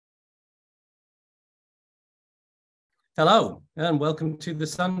Hello, and welcome to the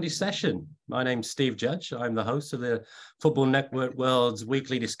Sunday session. My name's Steve Judge. I'm the host of the Football Network World's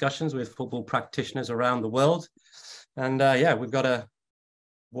weekly discussions with football practitioners around the world. And we've got a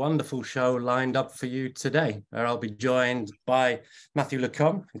wonderful show lined up for you today, where I'll be joined by Mathieu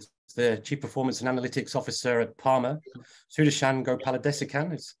Lacome, who's the Chief Performance and Analytics Officer at Parma, Sudarshan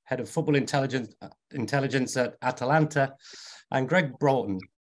Gopaladesikan, who's Head of Football Intelligence at Atalanta, and Gregg Broughton,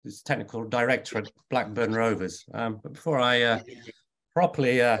 who's Technical Director at Blackburn Rovers. But before I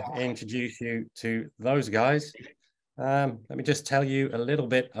properly introduce you to those guys, let me just tell you a little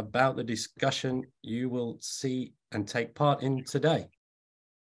bit about the discussion you will see and take part in today.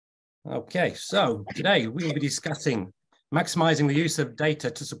 Okay, so today we will be discussing maximizing the use of data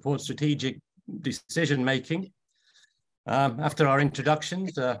to support strategic decision-making. After our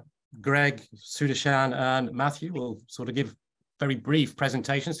introductions, Gregg, Sudarshan, and Mathieu will sort of give very brief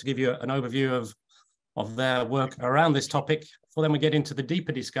presentations to give you an overview of their work around this topic. Before then we get into the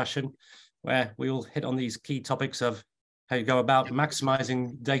deeper discussion, where we will hit on these key topics of how you go about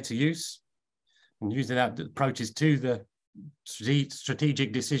maximizing data use and using that approaches to the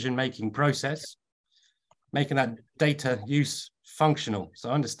strategic decision-making process, making that data use functional. So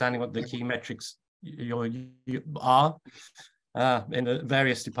understanding what the key metrics you are in the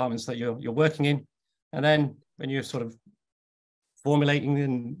various departments that you're working in. And then when you're sort of formulating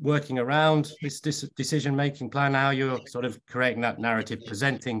and working around this decision-making plan, how you're sort of creating that narrative,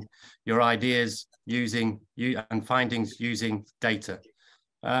 presenting your ideas and findings using data.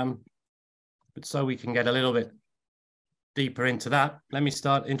 But so we can get a little bit deeper into that, let me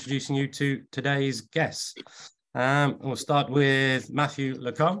start introducing you to today's guests. We'll start with Mathieu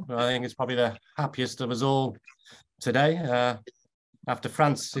Lacome, who I think is probably the happiest of us all today, after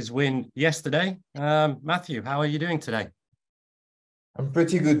France's win yesterday. Mathieu, how are you doing today? I'm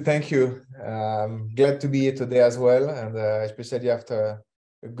pretty good, thank you. Glad to be here today as well, and especially after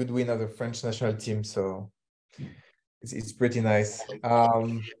a good win of the French national team, so it's pretty nice.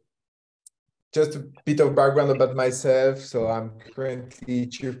 Just a bit of background about myself. So I'm currently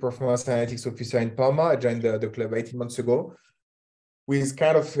Chief Performance Analytics Officer in Parma. I joined the club 18 months ago with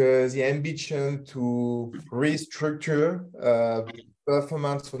kind of the ambition to restructure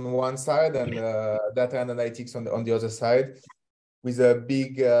performance on one side and data analytics on the other side, with a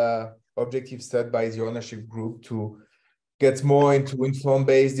big objective set by the ownership group to get more into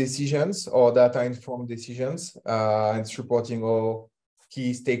informed-based decisions or data-informed decisions and supporting all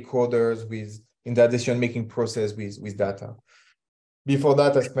key stakeholders in that decision-making process with data. Before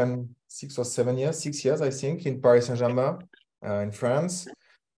that, I spent 6 years, I think, in Paris Saint-Germain in France,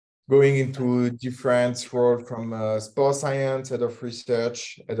 going into different roles from sports science, head of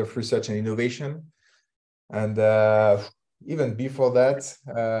research and innovation. And even before that,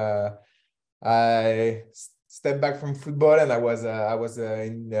 I stepped back from football, and I was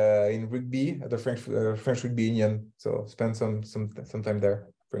in rugby at the French Rugby Union. So spent some time there.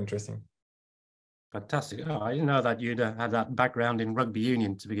 Very interesting. Fantastic. Oh, I didn't know that you'd had that background in rugby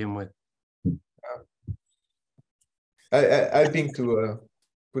union to begin with. I think to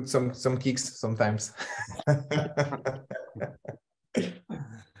put some kicks sometimes.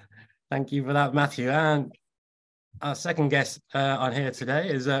 Thank you for that, Mathieu. And our second guest on here today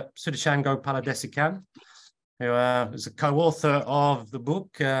is Sudarshan Gopaladesikan, who is a co-author of the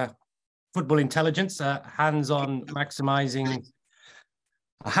book Football Intelligence, a hands-on guide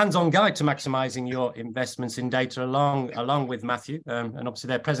to maximizing your investments in data, along with Mathieu. And obviously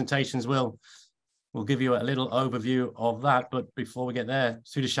their presentations will give you a little overview of that. But before we get there,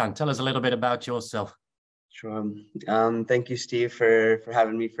 Sudarshan, tell us a little bit about yourself. Sure. Thank you, Steve, for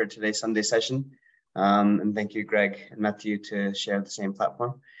having me for today's Sunday session. And thank you, Gregg and Mathieu, to share the same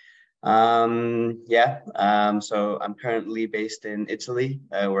platform. So I'm currently based in Italy,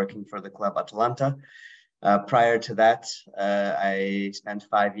 working for the club Atalanta. Prior to that, I spent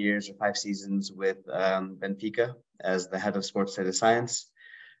 5 seasons with Benfica as the head of sports data science,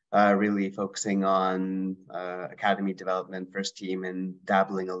 really focusing on academy development, first team, and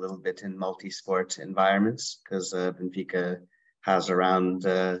dabbling a little bit in multi-sport environments, because Benfica has around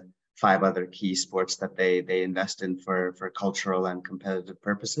 5 other key sports that they invest in for cultural and competitive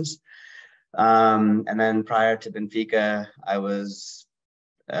purposes. And then prior to Benfica, I was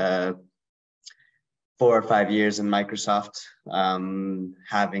 4 or 5 years in Microsoft,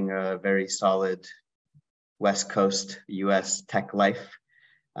 having a very solid West Coast US tech life.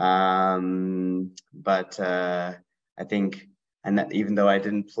 But I think, and that even though I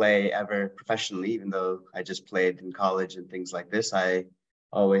didn't play ever professionally, even though I just played in college and things like this, I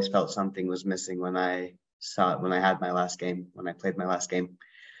always felt something was missing when I played my last game.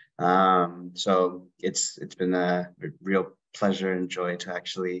 So it's been a real pleasure and joy to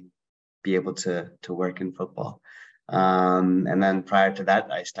actually be able to work in football. And then prior to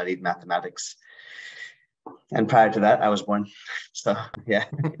that, I studied mathematics. And prior to that, I was born. So yeah.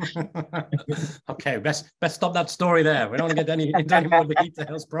 Okay, best stop that story there. We don't want to get into any more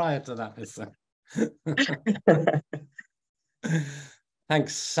details prior to that.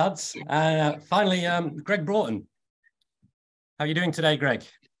 Thanks, Suds. Finally, Gregg Broughton. How are you doing today, Gregg?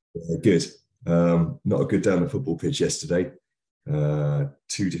 Good. Not a good day on the football pitch yesterday.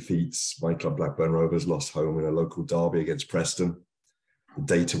 2 defeats. My club, Blackburn Rovers, lost home in a local derby against Preston. The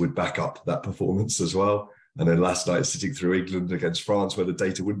data would back up that performance as well. And then last night, sitting through England against France, where the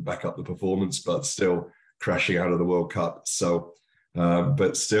data wouldn't back up the performance, but still crashing out of the World Cup. So,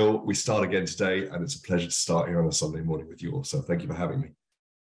 but still, we start again today, and it's a pleasure to start here on a Sunday morning with you all. So thank you for having me.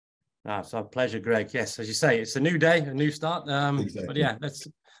 It's our pleasure, Gregg. Yes, as you say, it's a new day, a new start. Exactly. But yeah, let's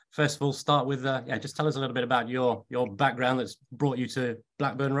first of all start with, just tell us a little bit about your background that's brought you to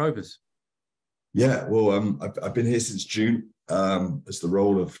Blackburn Rovers. Yeah, well, I've been here since June as the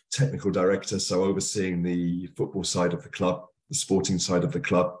role of technical director, so overseeing the football side of the club, the sporting side of the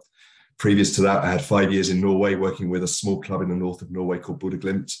club. Previous to that, I had 5 years in Norway working with a small club in the north of Norway called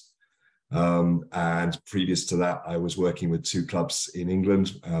Bodø/Glimt. And previous to that, I was working with 2 clubs in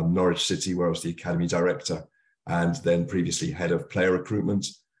England, Norwich City, where I was the academy director, and then previously head of player recruitment,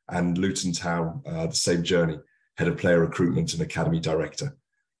 and Luton Town, the same journey, head of player recruitment and academy director.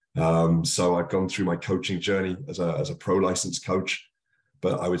 So I've gone through my coaching journey as a pro licensed coach,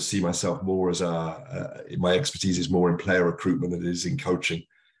 but I would see myself more as my expertise is more in player recruitment than it is in coaching.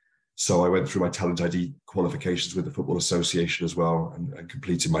 So I went through my talent ID qualifications with the Football Association as well, and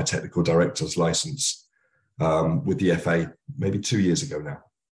completed my technical director's license with the FA maybe 2 years ago now.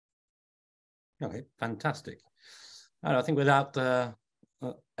 Okay, fantastic. And I think without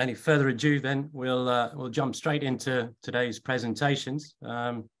any further ado, then we'll jump straight into today's presentations.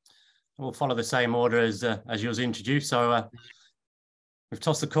 We'll follow the same order as yours introduced. So we've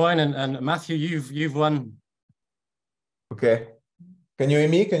tossed the coin, and Mathieu, you've won. Okay. Can you hear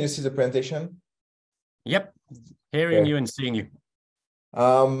me? Can you see the presentation? Yep, hearing you and seeing you.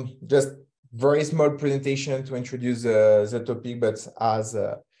 Just very small presentation to introduce the topic, but as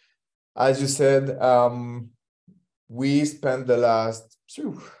you said, we spent the last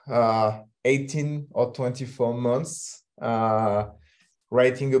 18 or 24 months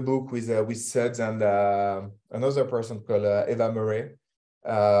writing a book with Suds and another person called Eva Murray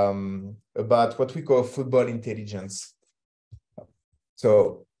about what we call football intelligence.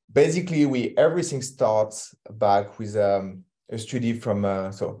 So basically, everything starts back with a study from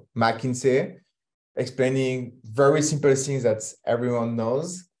McKinsey, explaining very simple things that everyone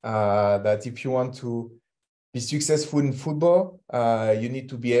knows, that if you want to be successful in football, you need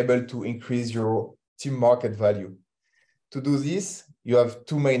to be able to increase your team market value. To do this, you have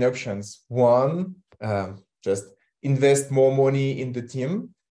 2 main options. One, just invest more money in the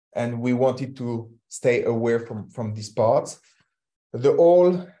team, and we wanted to stay away from this part. The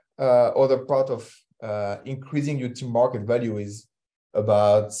whole other part of increasing your team market value is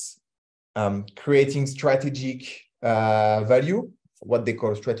about creating strategic value, what they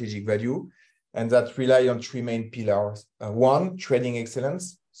call strategic value, and that rely on 3 main pillars. 1, trading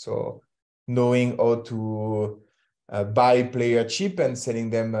excellence, so knowing how to buy player cheap and selling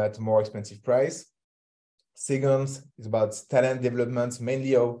them at a more expensive price. Second is about talent development,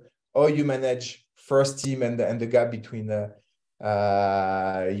 mainly how you manage first team and the gap between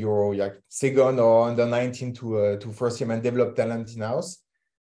your second or under 19 to first team and develop talent in-house.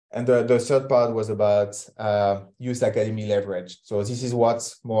 And the third part was about youth academy leverage. So this is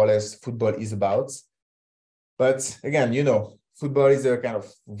what more or less football is about. But again, football is a kind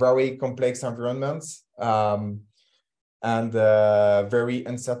of very complex environment and very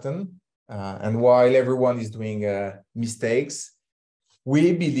uncertain. And while everyone is doing mistakes,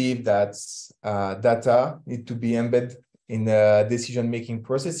 we believe that data need to be embedded in decision-making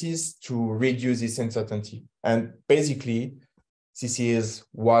processes to reduce this uncertainty. And basically, this is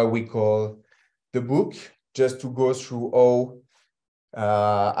why we call the book, just to go through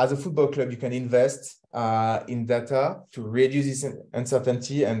how, as a football club, you can invest in data to reduce this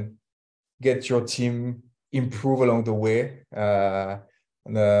uncertainty and get your team improve along the way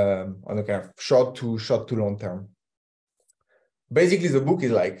on a kind of short to long term. Basically, the book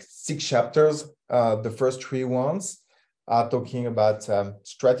is like 6 chapters. The first 3 ones are talking about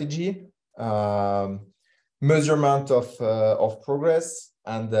strategy, measurement of progress,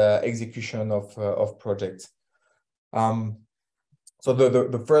 and execution of projects. So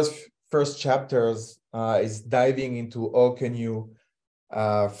the first chapters is diving into how can you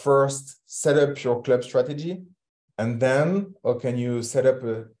first set up your club strategy, and then how can you set up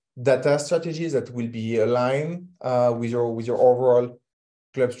a data strategy that will be aligned with your overall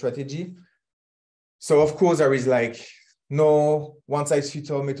club strategy. So of course there is like no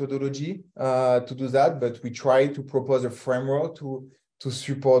one-size-fits-all methodology to do that, but we try to propose a framework to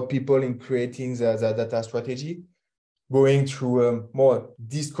support people in creating the data strategy, going through a more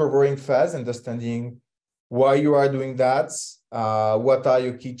discovering phase, understanding why you are doing that, what are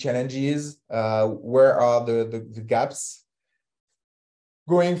your key challenges, where are the gaps,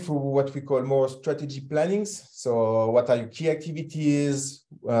 going through what we call more strategy plannings. So what are your key activities,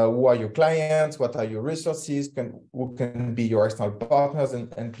 who are your clients, what are your resources, who can be your external partners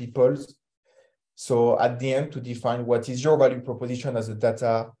and people. So at the end, to define what is your value proposition as a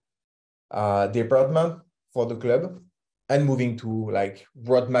data department for the club, and moving to like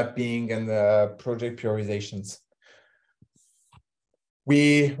road mapping and project prioritizations.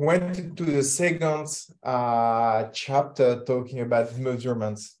 We went into the second chapter talking about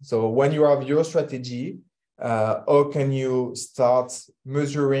measurements. So when you have your strategy, how can you start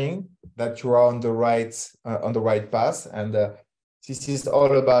measuring that you are on the right path? And this is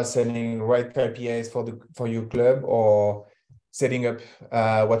all about setting right KPIs for your club, or setting up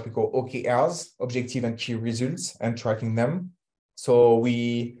what we call OKRs, objective and key results, and tracking them. So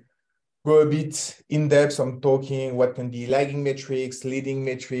we go a bit in depth on talking what can be lagging metrics, leading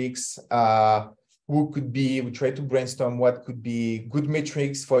metrics, we try to brainstorm what could be good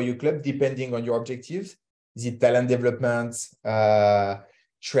metrics for your club depending on your objectives. Is it talent development,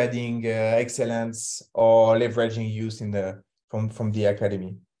 trading excellence, or leveraging youth from the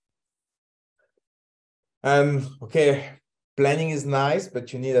academy? And okay, planning is nice,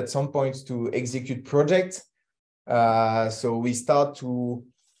 but you need at some point to execute projects. So we start to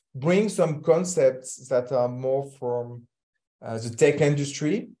bring some concepts that are more from the tech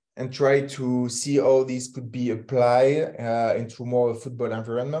industry and try to see how these could be applied into more football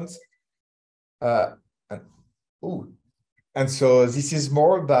environments. And so this is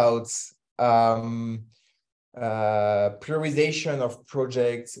more about prioritization of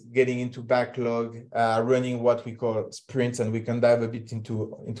projects, getting into backlog, running what we call sprints, and we can dive a bit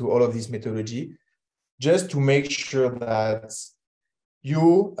into all of this methodology, just to make sure that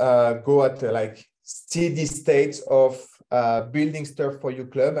you go at like steady states of building stuff for your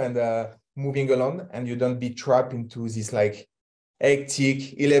club and moving along, and you don't be trapped into this like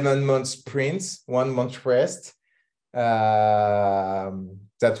hectic 11-month sprints, 1 month rest that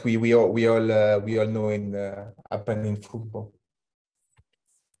we all know happen in football.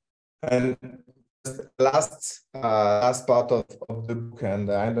 And last part of the book, and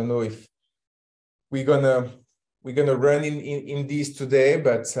I don't know if we're gonna run in this today,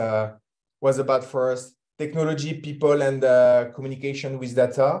 but was about first technology, people, and communication with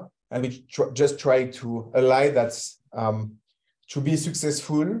data, and we just try to align that. To be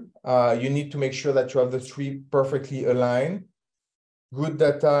successful, you need to make sure that you have the three perfectly aligned: good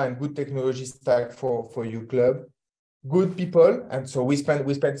data and good technology stack for your club, good people. And so we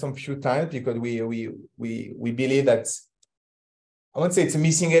spent some few time, because we believe that, I won't say it's a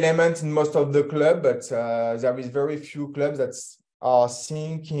missing element in most of the club, but there is very few clubs that are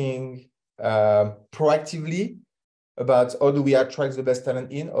thinking proactively about how do we attract the best talent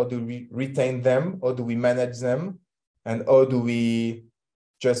in, how do we retain them, how do we manage them, and how do we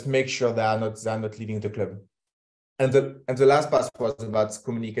just make sure they are not leaving the club. And the last part was about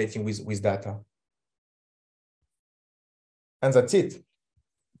communicating with data. And that's it.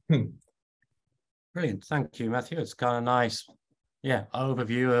 Brilliant, thank you, Mathieu. It's kind of nice,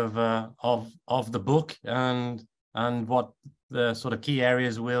 overview of the book and what the sort of key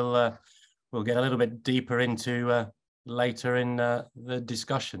areas we'll get a little bit deeper into later in the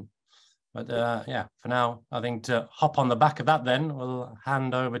discussion. But for now, I think to hop on the back of that, then we'll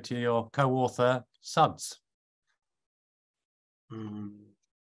hand over to your co-author, Suds.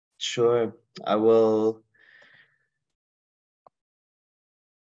 Sure, I will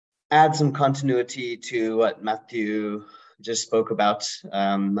add some continuity to what Mathieu just spoke about.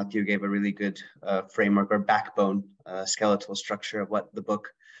 Mathieu gave a really good framework or backbone, skeletal structure of what the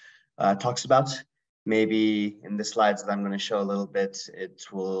book talks about. Maybe in the slides that I'm going to show a little bit, it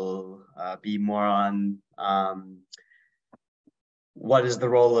will be more on what is the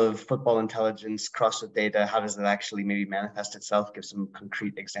role of football intelligence crossed with data? How does that actually maybe manifest itself? Give some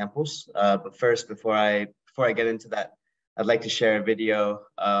concrete examples. But first, before I get into that, I'd like to share a video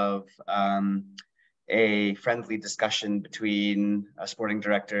of a friendly discussion between a sporting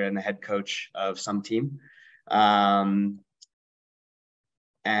director and the head coach of some team.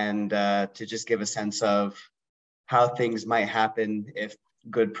 And to just give a sense of how things might happen if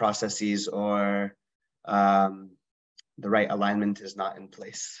good processes or the right alignment is not in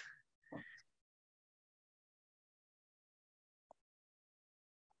place.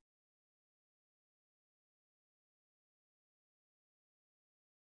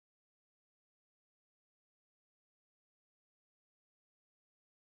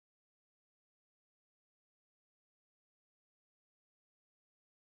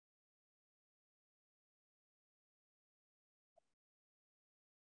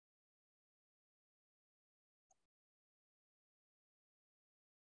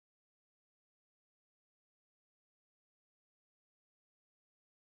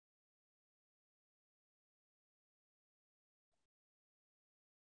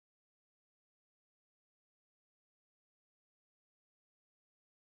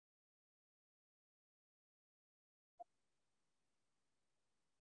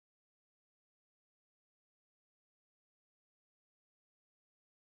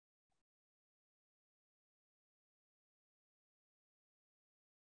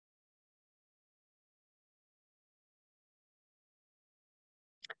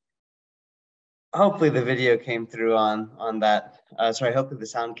 Hopefully the video came through on that. Hopefully the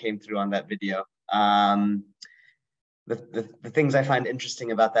sound came through on that video. The things I find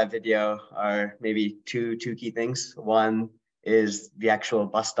interesting about that video are maybe two key things. One is the actual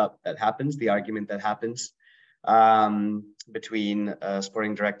bust-up that happens, the argument that happens between a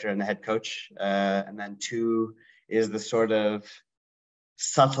sporting director and the head coach. And then two is the sort of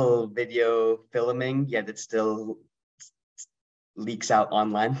subtle video filming, yet it still leaks out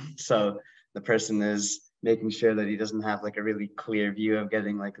online. So the person is making sure that he doesn't have like a really clear view of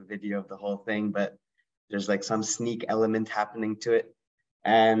getting like a video of the whole thing, but there's like some sneak element happening to it.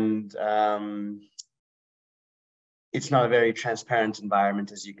 And it's not a very transparent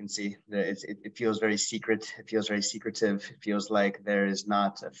environment, as you can see. It feels very secret. It feels very secretive. It feels like there is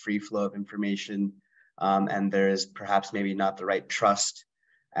not a free flow of information, and there is perhaps maybe not the right trust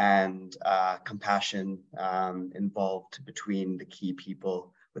and compassion involved between the key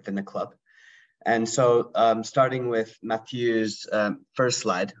people within the club. And so starting with Mathieu's first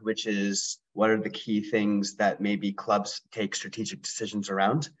slide, which is what are the key things that maybe clubs take strategic decisions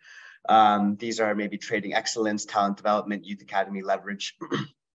around? These are maybe trading excellence, talent development, youth academy leverage.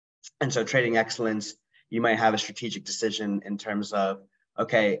 And so trading excellence, you might have a strategic decision in terms of,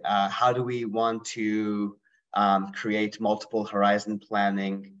 okay, how do we want to create multiple horizon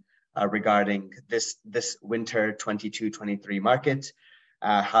planning regarding this winter 22-23 market?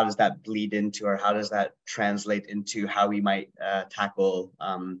 How does that bleed into, or how does that translate into how we might tackle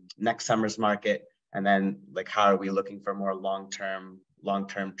next summer's market? And then like, how are we looking for more long-term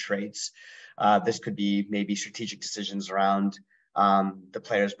trades? This could be maybe strategic decisions around the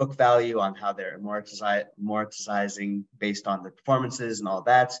player's book value, on how they're amortizing based on the performances and all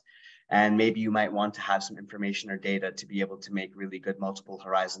that. And maybe you might want to have some information or data to be able to make really good multiple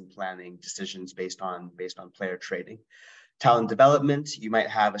horizon planning decisions based on player trading. Talent development, you might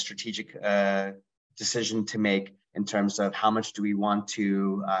have a strategic decision to make in terms of how much do we want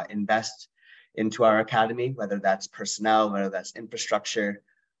to invest into our academy, whether that's personnel, whether that's infrastructure,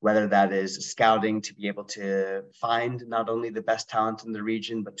 whether that is scouting to be able to find not only the best talent in the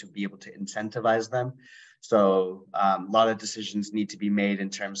region, but to be able to incentivize them. So a lot of decisions need to be made in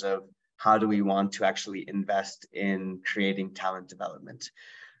terms of how do we want to actually invest in creating talent development.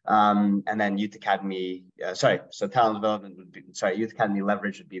 And then youth academy, talent development would be, youth academy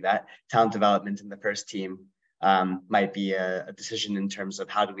leverage would be that. Talent development in the first team might be a decision in terms of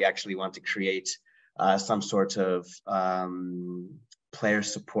how do we actually want to create some sort of player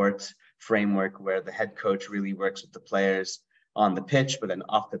support framework where the head coach really works with the players on the pitch, but then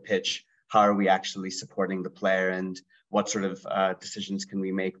off the pitch, how are we actually supporting the player, and what sort of decisions can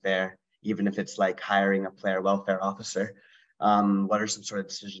we make there, even if it's like hiring a player welfare officer. What are some sort of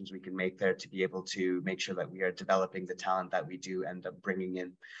decisions we can make there to be able to make sure that we are developing the talent that we do end up bringing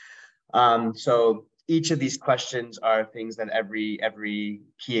in? So each of these questions are things that every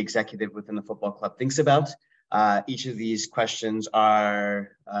key executive within the football club thinks about. Each of these questions are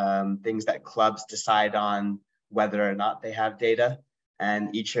things that clubs decide on whether or not they have data.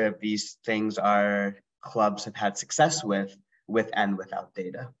 And each of these things are clubs have had success with and without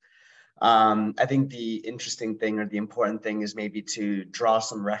data. I think the interesting thing, or the important thing, is maybe to draw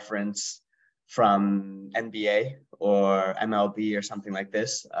some reference from NBA or MLB or something like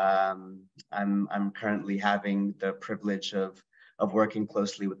this. I'm currently having the privilege of working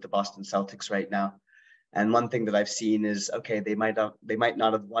closely with the Boston Celtics right now. And one thing that I've seen is, okay, they might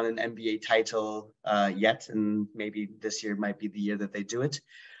not have won an NBA title yet, and maybe this year might be the year that they do it.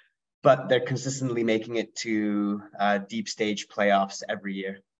 but they're consistently making it to deep stage playoffs every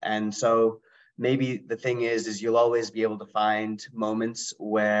year. And so maybe the thing is you'll always be able to find moments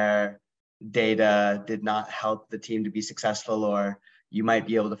where data did not help the team to be successful, or you might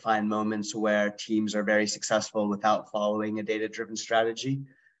be able to find moments where teams are very successful without following a data-driven strategy.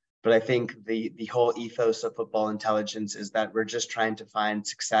 But I think the whole ethos of football intelligence is that we're just trying to find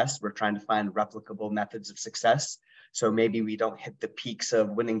success. We're trying to find replicable methods of success. So maybe we don't hit the peaks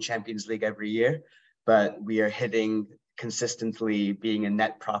of winning Champions League every year, but we are hitting consistently being a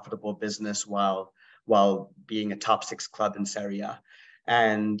net profitable business while being a top 6 club in Serie A.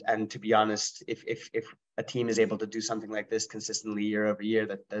 And to be honest, if a team is able to do something like this consistently year over year,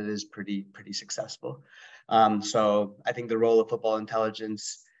 that is pretty successful. So I think the role of football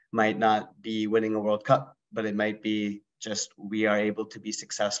intelligence might not be winning a World Cup, but it might be just we are able to be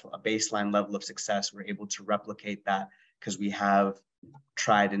successful, a baseline level of success. We're able to replicate that because we have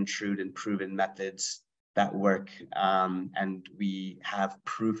tried and true and proven methods that work, and we have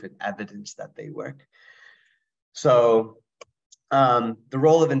proof and evidence that they work. So the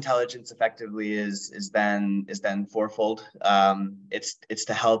role of intelligence effectively is then fourfold. It's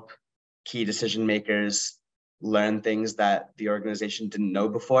to help key decision makers learn things that the organization didn't know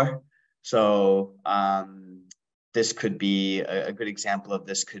before. So this could be a good example of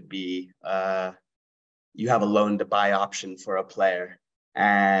this could be you have a loan to buy option for a player,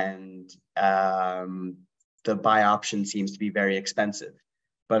 and the buy option seems to be very expensive.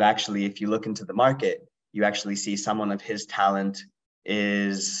 But actually, if you look into the market, you actually see someone of his talent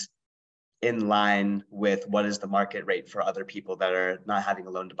is in line with what is the market rate for other people that are not having a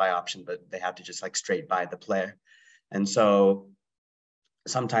loan to buy option, but they have to just like straight buy the player. And so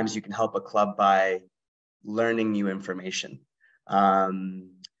sometimes you can help a club by learning new information,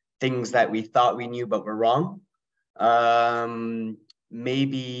 things that we thought we knew but were wrong.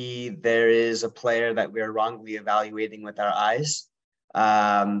 Maybe there is a player that we're wrongly evaluating with our eyes.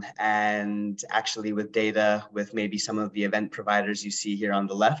 And actually with data, with maybe some of the event providers you see here on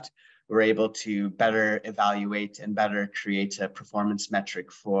the left, we're able to better evaluate and better create a performance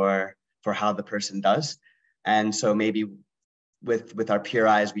metric for how the person does. And so maybe with our pure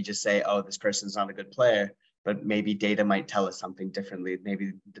eyes, we just say, oh, this person's not a good player, but maybe data might tell us something differently.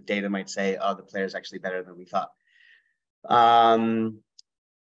 Maybe the data might say, oh, the player's actually better than we thought.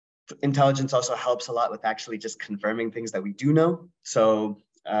 Intelligence also helps a lot with actually just confirming things that we do know. So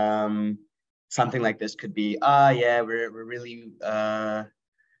something like this could be, yeah, we're really,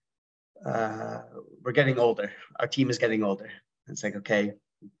 we're getting older. Our team is getting older. It's like, okay,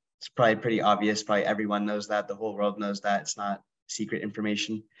 it's probably pretty obvious. Probably everyone knows that. The whole world knows that. It's not secret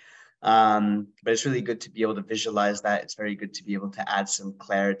information. But it's really good to be able to visualize that. It's very good to be able to add some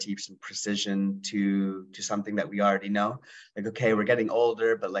clarity, some precision to something that we already know. Like, okay, we're getting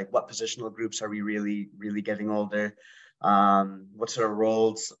older, but like what positional groups are we really getting older? What sort of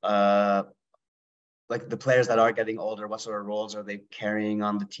roles, like the players that are getting older, what sort of roles are they carrying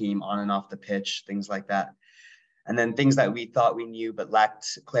on the team on and off the pitch, things like that. And then things that we thought we knew but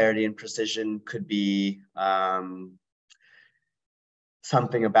lacked clarity and precision could be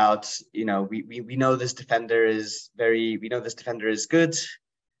something about, you know, we know this defender is good,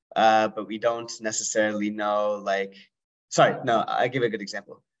 but we don't necessarily know, like, I give a good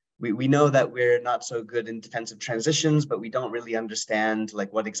example. We know that we're not so good in defensive transitions, but we don't really understand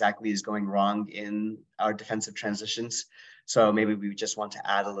like what exactly is going wrong in our defensive transitions. So maybe we just want to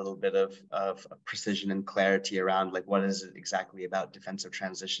add a little bit of precision and clarity around like what is it exactly about defensive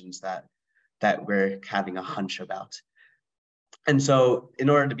transitions that we're having a hunch about. And so in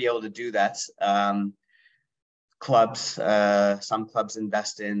order to be able to do that, some clubs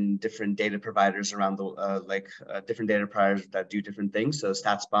invest in different data providers around the, different data providers that do different things. So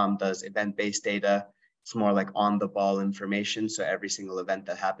StatsBomb does event-based data. It's more like on the ball information. So every single event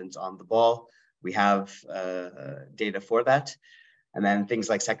that happens on the ball, we have data for that. And then things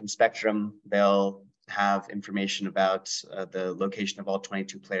like Second Spectrum, they'll have information about the location of all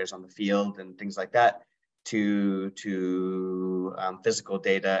 22 players on the field and things like that, to physical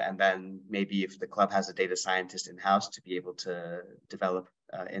data, and then maybe if the club has a data scientist in-house to be able to develop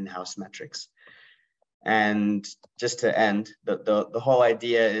in-house metrics. And just to end, the whole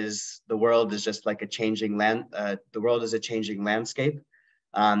idea is the world is just like a changing landscape,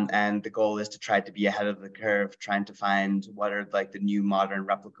 and the goal is to try to be ahead of the curve, trying to find what are like the new modern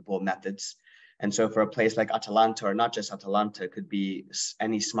replicable methods. And so for a place like Atalanta, or not just Atalanta, it could be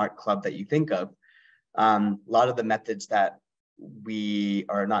any smart club that you think of, a lot of the methods that a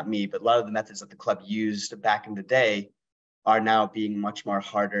lot of the methods that the club used back in the day are now being much more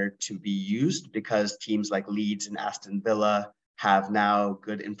harder to be used because teams like Leeds and Aston Villa have now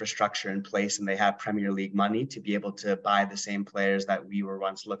good infrastructure in place and they have Premier League money to be able to buy the same players that we were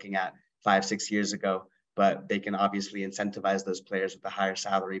once looking at 5-6 years ago. But they can obviously incentivize those players with a higher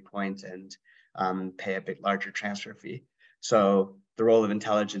salary point and pay a bit larger transfer fee. So the role of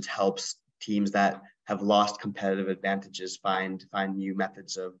intelligence helps teams that have lost competitive advantages find new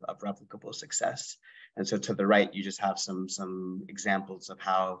methods of replicable success. And so to the right, you just have some examples of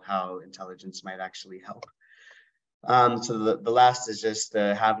how intelligence might actually help. So the last is just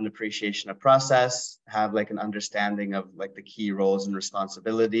have an appreciation of process, have like an understanding of like the key roles and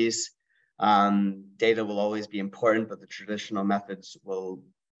responsibilities. Data will always be important, but the traditional methods will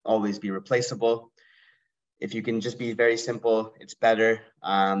always be replaceable. If you can just be very simple, it's better.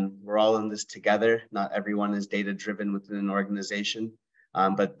 We're all in this together. Not everyone is data driven within an organization,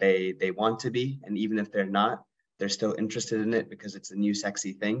 but they want to be. And even if they're not, they're still interested in it because it's a new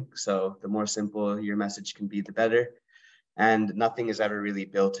sexy thing. So the more simple your message can be, the better. And nothing is ever really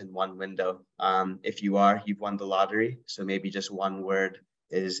built in one window. If you are, you've won the lottery. So maybe just one word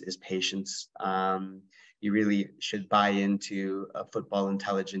is patience. You really should buy into a football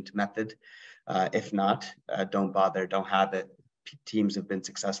intelligent method. If not, don't bother, don't have it. Teams have been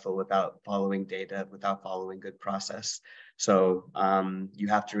successful without following data, without following good process. So you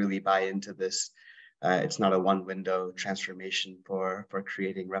have to really buy into this. It's not a one window transformation for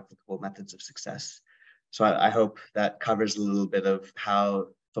creating replicable methods of success. So I hope that covers a little bit of how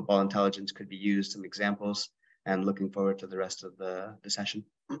football intelligence could be used, some examples, and looking forward to the rest of the session.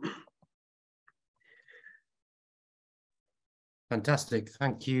 Fantastic.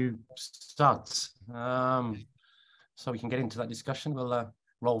 Thank you, Stats. So we can get into that discussion. We'll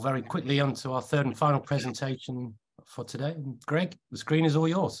roll very quickly onto our third and final presentation for today. Greg, the screen is all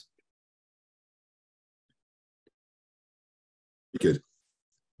yours. Good.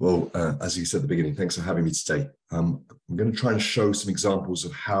 Well, as you said at the beginning, thanks for having me today. I'm going to try and show some examples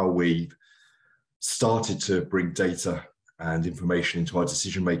of how we've started to bring data and information into our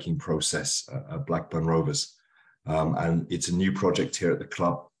decision-making process at Blackburn Rovers. And it's a new project here at the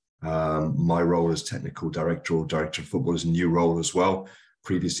club. My role as technical director or director of football is a new role as well.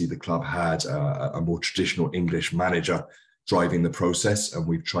 Previously, the club had a more traditional English manager driving the process, and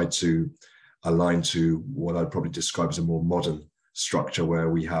we've tried to align to what I'd probably describe as a more modern structure where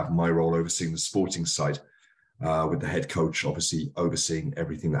we have my role overseeing the sporting side, with the head coach obviously overseeing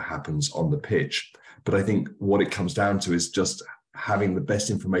everything that happens on the pitch. But I think what it comes down to is just having the best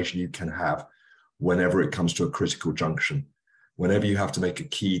information you can have whenever it comes to a critical junction. Whenever you have to make a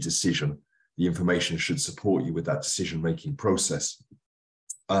key decision, the information should support you with that decision-making process.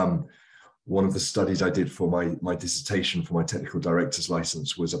 One of the studies I did for my dissertation for my technical director's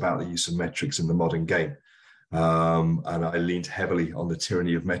license was about the use of metrics in the modern game. And I leaned heavily on The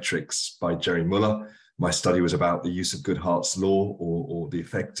Tyranny of Metrics by Jerry Muller. My study was about the use of Goodhart's law or the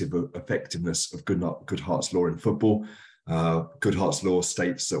effectiveness of Goodhart's law in football. Goodhart's law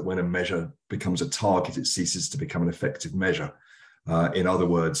states that when a measure becomes a target, it ceases to become an effective measure. In other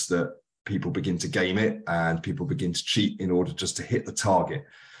words, that people begin to game it and people begin to cheat in order just to hit the target.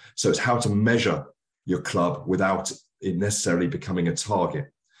 So it's how to measure your club without it necessarily becoming a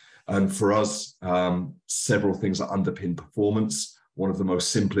target. And for us, several things that underpin performance. One of the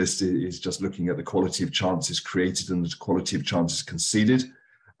most simplest is just looking at the quality of chances created and the quality of chances conceded.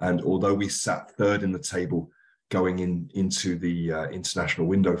 And although we sat third in the table going into the international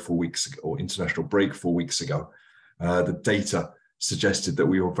window 4 weeks ago, or international break 4 weeks ago, the data suggested that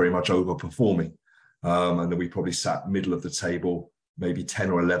we were very much overperforming, and that we probably sat middle of the table, maybe 10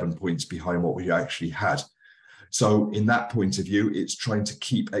 or 11 points behind what we actually had. So in that point of view, it's trying to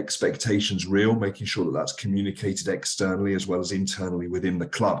keep expectations real, making sure that that's communicated externally as well as internally within the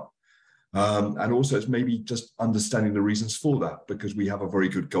club. And also it's maybe just understanding the reasons for that, because we have a very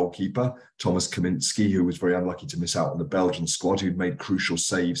good goalkeeper, Thomas Kaminski, who was very unlucky to miss out on the Belgian squad, who'd made crucial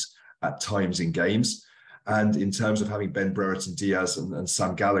saves at times in games. And in terms of having Ben Brereton Diaz and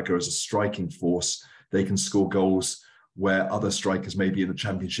Sam Gallagher as a striking force, they can score goals where other strikers maybe in the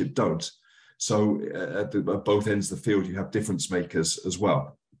Championship don't. So at both ends of the field, you have difference makers as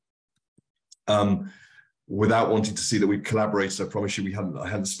well. Without wanting to see that we've collaborated, I promise you I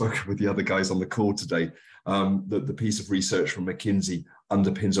hadn't spoken with the other guys on the call today. The piece of research from McKinsey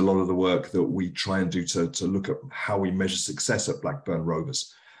underpins a lot of the work that we try and do to look at how we measure success at Blackburn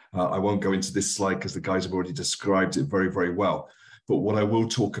Rovers. I won't go into this slide because the guys have already described it very, very well. But what I will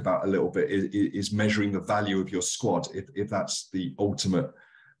talk about a little bit is measuring the value of your squad, if that's the ultimate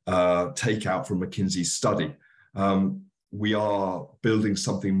takeout from McKinsey's study. We are building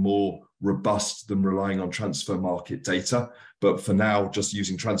something more robust than relying on transfer market data. But for now, just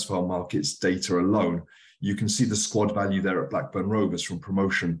using transfer markets data alone, You can see the squad value there at Blackburn Rovers from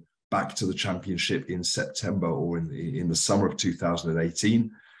promotion back to the Championship in September or in the summer of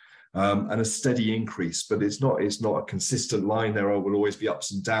 2018. And a steady increase, but it's not a consistent line. There will always be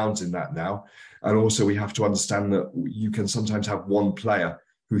ups and downs in that now. And also we have to understand that you can sometimes have one player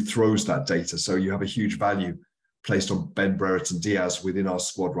who throws that data. So you have a huge value placed on Ben Brereton Diaz within our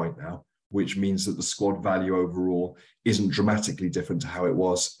squad right now, which means that the squad value overall isn't dramatically different to how it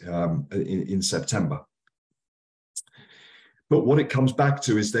was in September. But what it comes back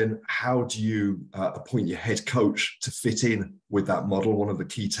to is then how do you appoint your head coach to fit in with that model? One of the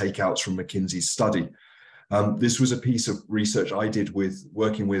key takeouts from McKinsey's study. This was a piece of research I did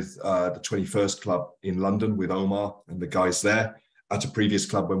working with the 21st Club in London with Omar and the guys there at a previous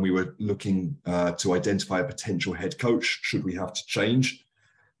club when we were looking to identify a potential head coach, should we have to change.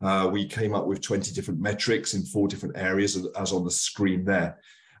 We came up with 20 different metrics in 4 different areas as on the screen there.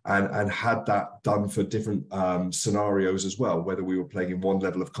 And had that done for different scenarios as well, whether we were playing in one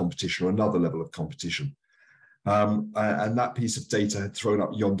level of competition or another level of competition. And that piece of data had thrown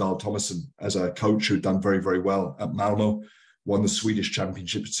up Jon Dahl Tomasson as a coach who had done very, very well at Malmo, won the Swedish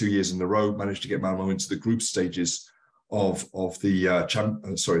Championship 2 years in a row, managed to get Malmo into the group stages of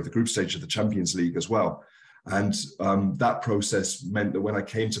the group stage of the Champions League as well. And that process meant that when I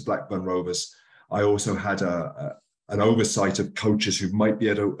came to Blackburn Rovers, I also had an oversight of coaches who might be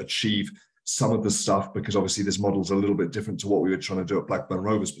able to achieve some of the stuff, because obviously this model is a little bit different to what we were trying to do at Blackburn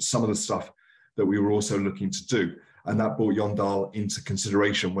Rovers, but some of the stuff that we were also looking to do. And that brought Jon Dahl into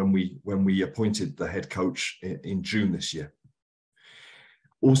consideration when we appointed the head coach in June this year.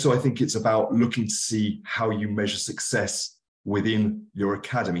 Also, I think it's about looking to see how you measure success within your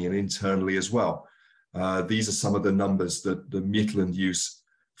academy and internally as well. These are some of the numbers that the Midtjylland use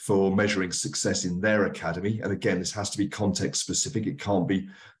for measuring success in their academy. And again, this has to be context specific. It can't be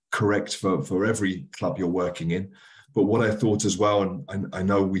correct for every club you're working in. But what I thought as well, and I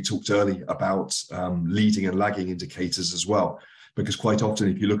know we talked earlier about leading and lagging indicators as well, because quite often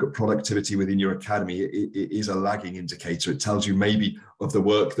if you look at productivity within your academy, it is a lagging indicator. It tells you maybe of the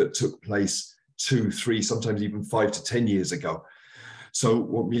work that took place 2, 3, sometimes even 5 to 10 years ago. So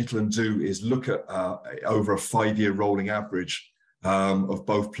what Midtjylland do is look at over a 5-year rolling average of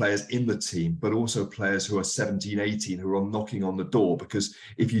both players in the team, but also players who are 17, 18, who are knocking on the door. Because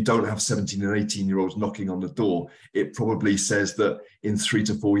if you don't have 17 and 18-year-olds knocking on the door, it probably says that in 3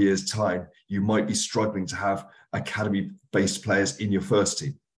 to 4 years' time, you might be struggling to have academy-based players in your first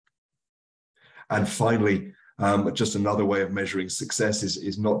team. And finally, just another way of measuring success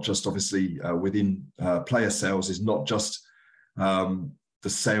is not just obviously within player sales, is not just the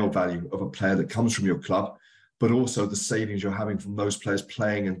sale value of a player that comes from your club, but also the savings you're having from those players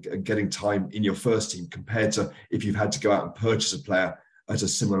playing and getting time in your first team, compared to if you've had to go out and purchase a player at a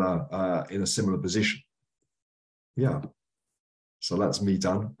similar in a similar position. Yeah, so that's me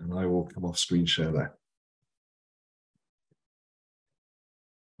done, and I will come off screen share there.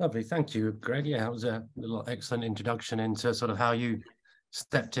 Lovely, thank you, Greg. Yeah, that was a little excellent introduction into sort of how you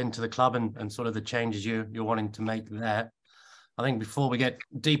stepped into the club and sort of the changes you're wanting to make there. I think before we get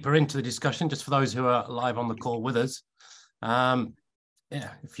deeper into the discussion, just for those who are live on the call with us,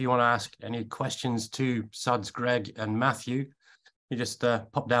 if you want to ask any questions to Suds, Greg and Matthew, you just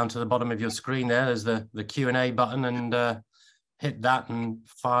pop down to the bottom of your screen there. There's the Q&A button, and hit that and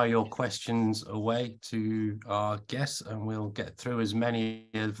fire your questions away to our guests, and we'll get through as many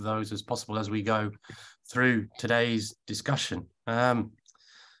of those as possible as we go through today's discussion.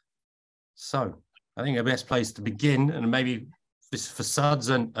 So I think the best place to begin, and maybe this is for Suds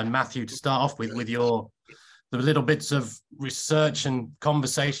and Matthew to start off with the little bits of research and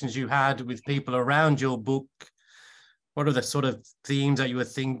conversations you had with people around your book. What are the sort of themes that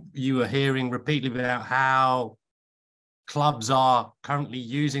you were hearing repeatedly about how clubs are currently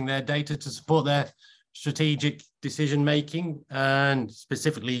using their data to support their strategic decision making, and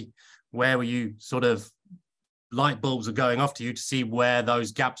specifically where were you sort of light bulbs are going off to you to see where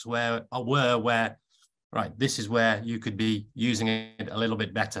those gaps were right, this is where you could be using it a little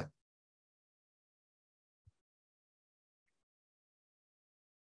bit better?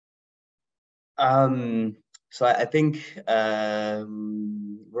 So I think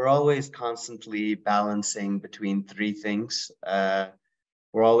we're always constantly balancing between 3 things.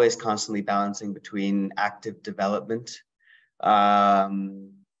 We're always constantly balancing between active development,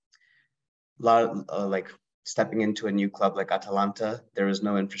 like stepping into a new club like Atalanta. There is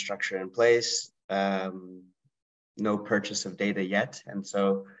no infrastructure in place, no purchase of data yet, and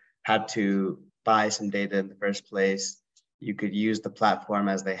so had to buy some data in the first place. You could use the platform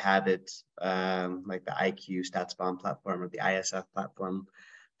as they had it, like the IQ StatsBomb platform or the ISF platform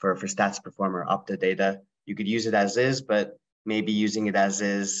for Stats Performer Opta data. you could use it as is, but maybe using it as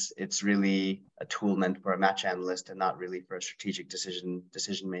is, it's really a tool meant for a match analyst and not really for a strategic decision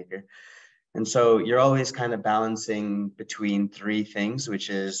maker. And so you're always kind of balancing between three things, which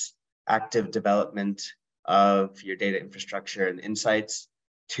is active development of your data infrastructure and insights.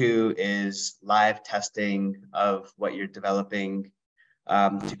 2 is live testing of what you're developing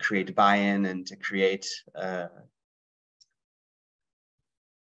to create buy-in and to create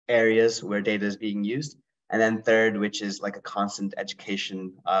areas where data is being used. And then 3rd, which is like a constant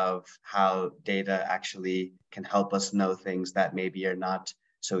education of how data actually can help us know things that maybe are not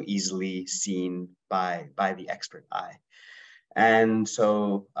so easily seen by the expert eye. And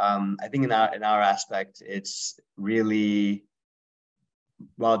so I think in our aspect, it's really,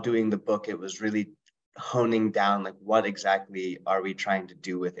 while doing the book, it was really honing down, like, what exactly are we trying to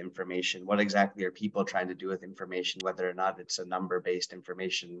do with information? What exactly are people trying to do with information, whether or not it's a number-based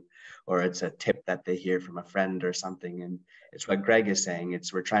information or it's a tip that they hear from a friend or something. And it's what Gregg is saying.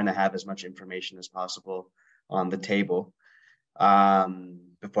 It's, we're trying to have as much information as possible on the table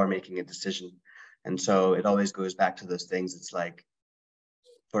before making a decision. And so it always goes back to those things. It's like,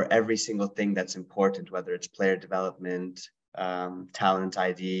 for every single thing that's important, whether it's player development, talent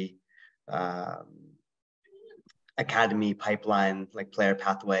ID, academy pipeline, like player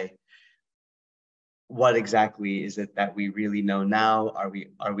pathway, what exactly is it that we really know now?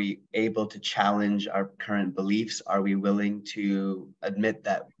 Are we able to challenge our current beliefs? Are we willing to admit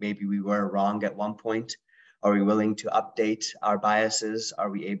that maybe we were wrong at one point? Are we willing to update our biases? Are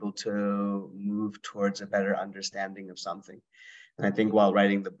we able to move towards a better understanding of something? And I think while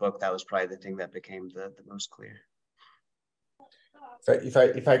writing the book, that was probably the thing that became the most clear. So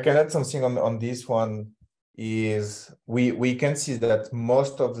if I can add something on this one, is we can see that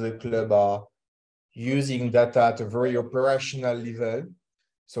most of the club are using data at a very operational level.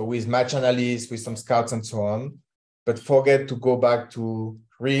 So with match analysts, with some scouts and so on, but forget to go back to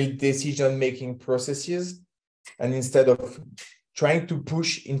real decision-making processes. And instead of trying to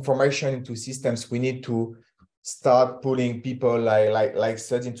push information into systems, we need to start pulling people like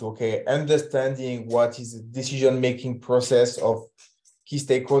study into, okay, understanding what is the decision-making process of key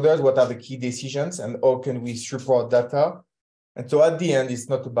stakeholders, what are the key decisions, and how can we support data. And so at the end, it's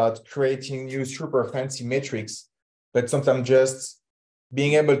not about creating new super fancy metrics, but sometimes just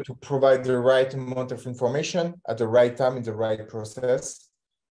being able to provide the right amount of information at the right time in the right process.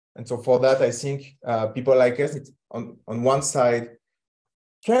 And so for that, I think people like us, it's on one side,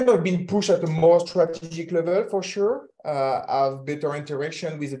 kind of been pushed at a more strategic level for sure, have better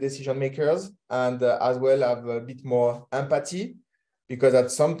interaction with the decision makers, and as well have a bit more empathy, because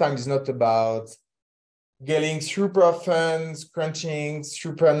that sometimes it's not about getting super fun, crunching,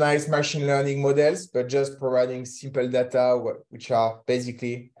 super nice machine learning models, but just providing simple data, which are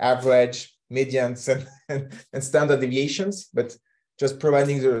basically average, medians, and standard deviations, but just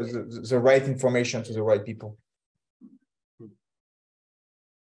providing the right information to the right people.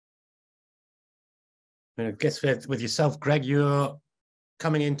 I guess with yourself, Gregg, you're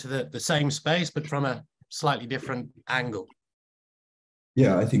coming into the same space, but from a slightly different angle.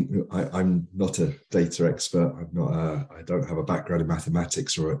 Yeah, I think I'm not a data expert. I don't have a background in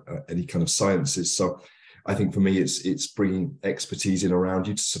mathematics or any kind of sciences. So I think for me, it's bringing expertise in around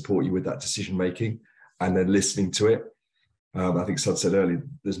you to support you with that decision making, and then listening to it. I think Sud said earlier,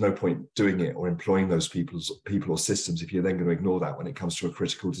 there's no point doing it or employing those people or systems if you're then going to ignore that when it comes to a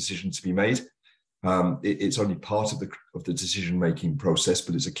critical decision to be made. It's only part of the decision making process,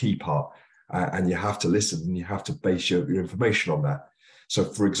 but it's a key part, and you have to listen and you have to base your information on that. So,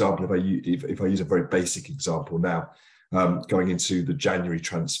 for example, if I use a very basic example now, going into the January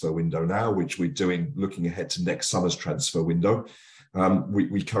transfer window now, which we're doing, looking ahead to next summer's transfer window,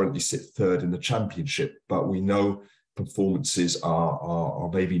 we currently sit 3rd in the championship, but we know performances are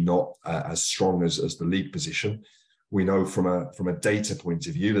maybe not as strong as the league position. We know from a data point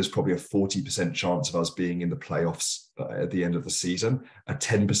of view, there's probably a 40% chance of us being in the playoffs at the end of the season, a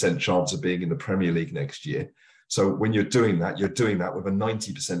 10% chance of being in the Premier League next year. So when you're doing that with a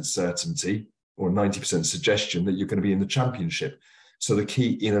 90% certainty or 90% suggestion that you're going to be in the championship. So the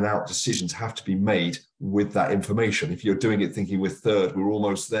key in and out decisions have to be made with that information. If you're doing it thinking we're 3rd, we're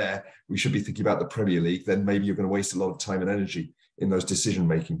almost there, we should be thinking about the Premier League, then maybe you're going to waste a lot of time and energy in those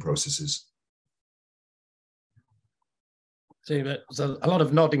decision-making processes. So there's a lot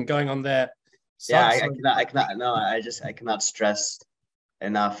of nodding going on there. Yeah, I cannot stress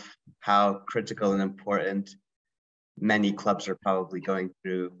enough how critical and important many clubs are probably going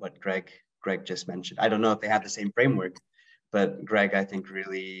through what Gregg just mentioned. I don't know if they have the same framework, but Gregg, I think,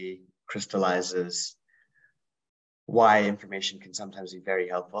 really crystallizes why information can sometimes be very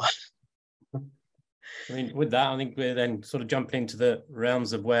helpful. I mean, with that, I think we're then sort of jumping into the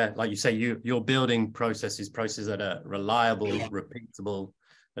realms of where, like you say, you're building processes that are reliable, repeatable,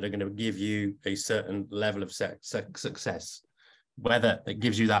 that are going to give you a certain level of success. Whether it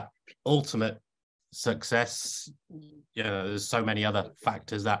gives you that ultimate success, there's so many other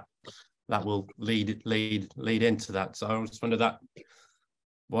factors that will lead into that. So I just wonder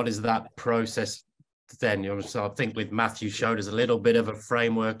what is that process then? So I think with Mathieu showed us a little bit of a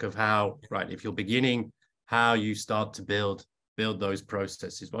framework of how, right, if you're beginning, how you start to build those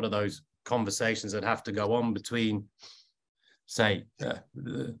processes. What are those conversations that have to go on between, say,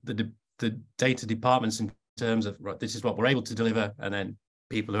 the data departments in terms of, right, this is what we're able to deliver, and then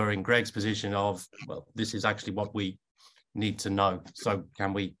people who are in Gregg's position of, well, this is actually what we need to know. So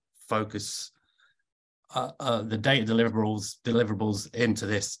can we focus the data deliverables into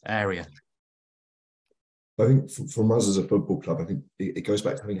this area? I think from us as a football club, I think it goes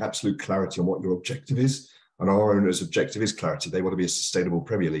back to having absolute clarity on what your objective is. And our owners' objective is clarity. They want to be a sustainable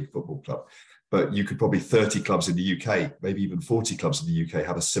Premier League football club. But you could probably 30 clubs in the UK, maybe even 40 clubs in the UK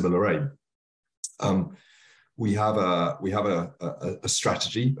have a similar aim. We have a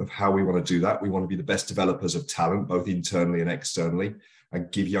strategy of how we want to do that. We want to be the best developers of talent, both internally and externally,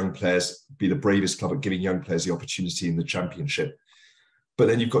 and give young players, be the bravest club at giving young players the opportunity in the Championship. But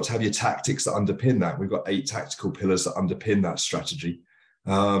then you've got to have your tactics that underpin that. We've got 8 tactical pillars that underpin that strategy,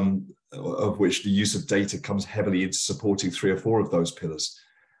 of which the use of data comes heavily into supporting 3 or 4 of those pillars.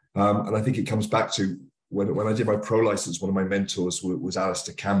 And I think it comes back to when I did my pro license, one of my mentors was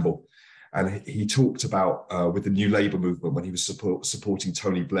Alistair Campbell. And he talked about with the New Labour movement, when he was supporting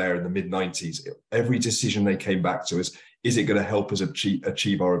Tony Blair in the mid-90s, every decision they came back to is it going to help us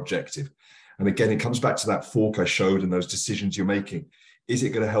achieve our objective? And again, it comes back to that fork I showed and those decisions you're making. Is it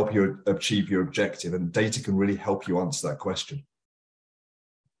going to help you achieve your objective? And data can really help you answer that question.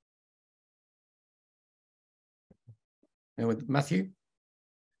 And with Mathieu?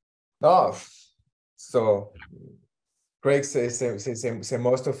 No, so Gregg say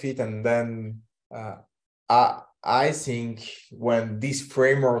most of it, and then I think when this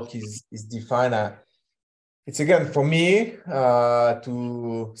framework is defined, it's again for me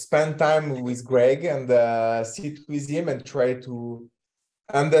to spend time with Gregg and sit with him and try to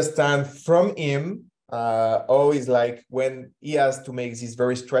understand from him how is like when he has to make these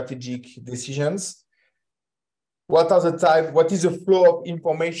very strategic decisions. What is the flow of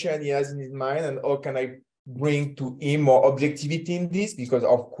information he has in his mind, and how can I bring to him more objectivity in this? Because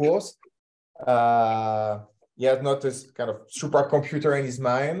of course, he has not a kind of supercomputer in his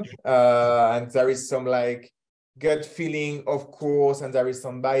mind, and there is some like gut feeling, of course, and there is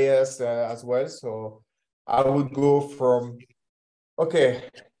some bias as well. So I would go from, okay,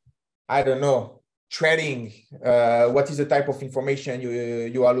 I don't know, trading. What is the type of information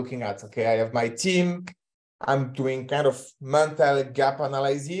you are looking at? Okay, I have my team. I'm doing kind of mental gap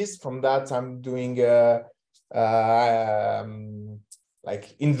analysis. From that, I'm doing like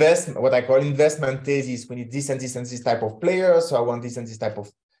what I call investment thesis. We need this and this type of player. So I want this and this type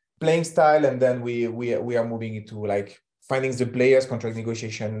of playing style. And then we are moving into like finding the players, contract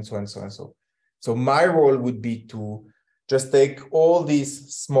negotiation, and so on and so on. So my role would be to just take all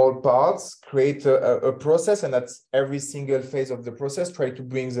these small parts, create a process, and that's every single phase of the process, try to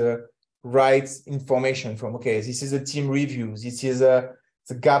bring the right information from, okay, this is a team review, this is the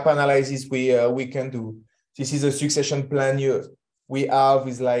gap analysis we can do, this is a succession plan we have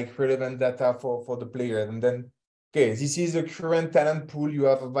with like relevant data for the player, and then, okay, this is the current talent pool you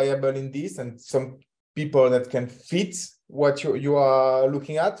have available in this, and some people that can fit what you are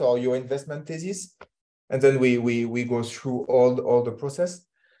looking at or your investment thesis, and then we go through all the process.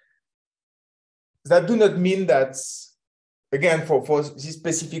 That do not mean that, again, for this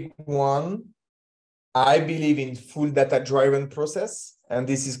specific one, I believe in full data-driven process, and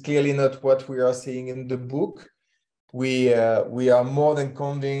this is clearly not what we are seeing in the book. We are more than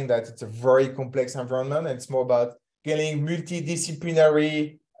convinced that it's a very complex environment. It's more about getting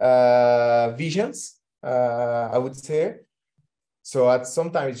multidisciplinary visions, I would say. So at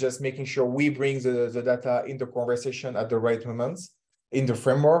sometimes just making sure we bring the data in the conversation at the right moments in the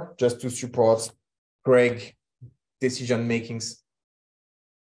framework, just to support Gregg decision makings.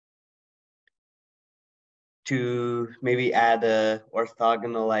 To maybe add a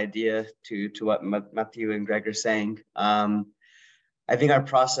orthogonal idea to what Mathieu and Gregg are saying, I think our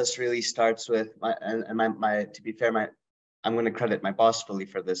process really starts with to be fair, I'm going to credit my boss fully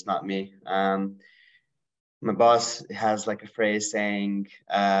for this, not me. My boss has like a phrase saying,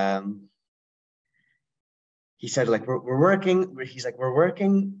 he said like we're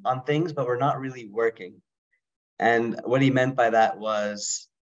working on things, but we're not really working. And what he meant by that was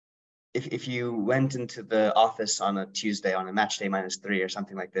if you went into the office on a Tuesday on a match day -3 or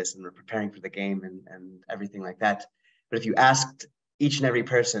something like this, and we're preparing for the game and everything like that, but if you asked each and every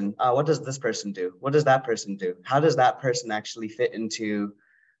person, what does this person do? What does that person do? How does that person actually fit into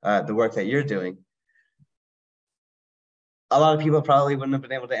the work that you're doing? A lot of people probably wouldn't have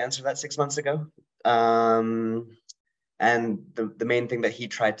been able to answer that 6 months ago. And the main thing that he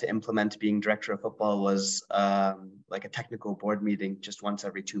tried to implement being director of football was like a technical board meeting just once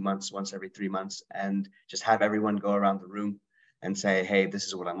every 2 months, once every 3 months, and just have everyone go around the room and say, hey, this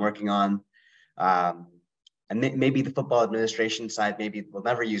is what I'm working on. And maybe the football administration side maybe will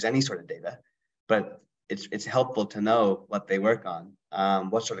never use any sort of data, but it's helpful to know what they work on.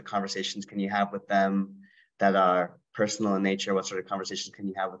 What sort of conversations can you have with them that are personal in nature? What sort of conversations can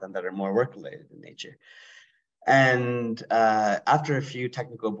you have with them that are more work-related in nature? And after a few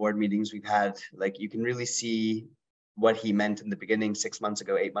technical board meetings we've had, like, you can really see what he meant in the beginning 6 months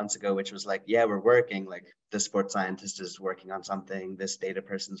ago, 8 months ago, which was like, yeah, we're working, like this sports scientist is working on something, this data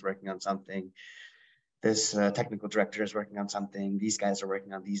person's working on something, this technical director is working on something, these guys are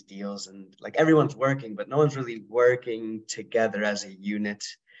working on these deals, and like everyone's working, but no one's really working together as a unit,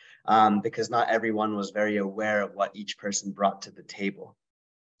 because not everyone was very aware of what each person brought to the table.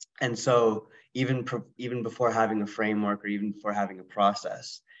 And so even before having a framework or even before having a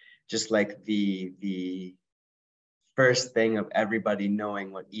process, just like the first thing of everybody knowing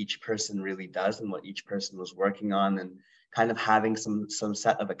what each person really does and what each person was working on, and kind of having some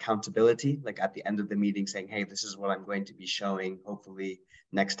set of accountability, like at the end of the meeting saying, hey, this is what I'm going to be showing, hopefully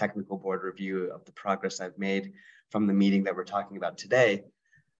next technical board review of the progress I've made from the meeting that we're talking about today.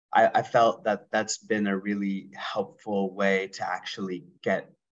 I felt that that's been a really helpful way to actually get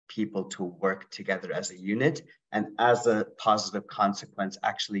people to work together as a unit, and as a positive consequence,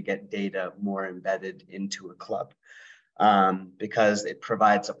 actually get data more embedded into a club, because it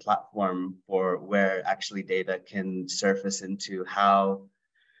provides a platform for where actually data can surface into how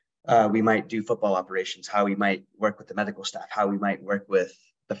we might do football operations, how we might work with the medical staff, how we might work with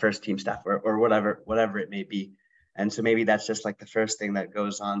the first team staff, or whatever it may be. And so maybe that's just like the first thing that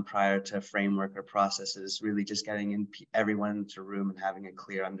goes on prior to framework or processes, really just getting in everyone into a room and having a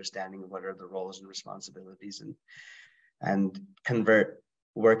clear understanding of what are the roles and responsibilities, and convert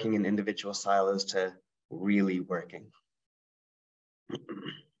working in individual silos to really working.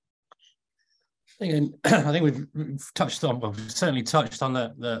 I think we've touched on, well, we've certainly touched on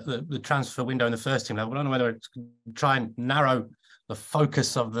the transfer window in the first team level. I don't know whether it's try and narrow the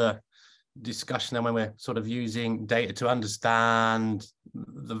focus of the discussion then when we're sort of using data to understand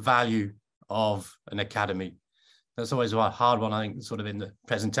the value of an academy. That's always a hard one, I think, sort of in the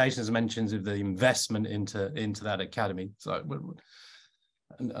presentations mentions of the investment into that academy. So,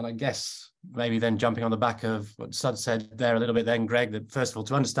 and I guess maybe then jumping on the back of what Sud said there a little bit then, Greg, that first of all,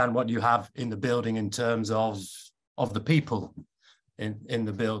 to understand what you have in the building in terms of the people in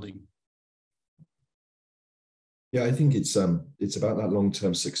the building. Yeah, I think it's about that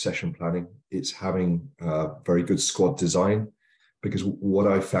long-term succession planning. It's having very good squad design, because what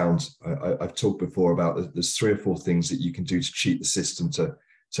I found, I've talked before about, there's 3 or 4 things that you can do to cheat the system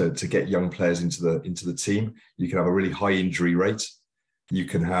to get young players into the team. You can have a really high injury rate. You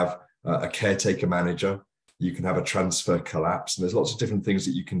can have a caretaker manager. You can have a transfer collapse, and there's lots of different things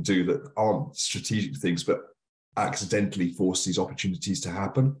that you can do that aren't strategic things, but accidentally force these opportunities to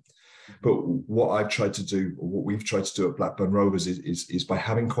happen. But what I've tried to do, or what we've tried to do at Blackburn Rovers, is by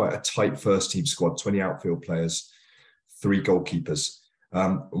having quite a tight first team squad, 20 outfield players, 3 goalkeepers.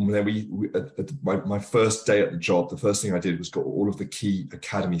 And then my first day at the job, the first thing I did was got all of the key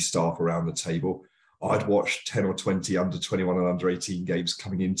academy staff around the table. I'd watched 10 or 20 under 21 and under 18 games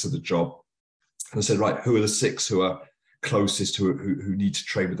coming into the job. And I said, right, who are the 6 who are closest, who need to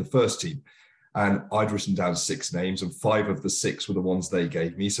train with the first team? And I'd written down 6 names, and 5 of the 6 were the ones they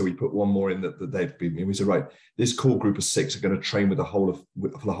gave me. So we put 1 more in that they'd been me. And we said, right, this core group of 6 are going to train for the whole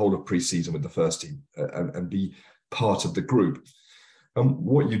of pre-season with the first team and be part of the group. And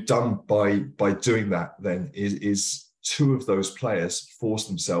what you've done by doing that then is 2 of those players forced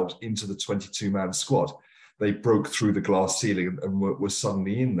themselves into the 22-man squad. They broke through the glass ceiling and were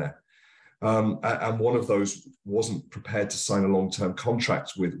suddenly in there. And one of those wasn't prepared to sign a long-term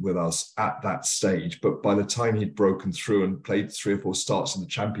contract with us at that stage. But by the time he'd broken through and played 3 or 4 starts in the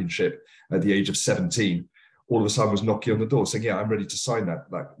championship at the age of 17, all of a sudden was knocking on the door saying, yeah, I'm ready to sign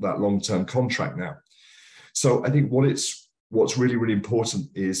that long-term contract now. So I think what's really, really important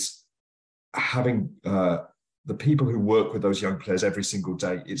is having the people who work with those young players every single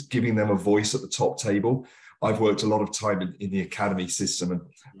day. It's giving them a voice at the top table. I've worked a lot of time in the academy system, and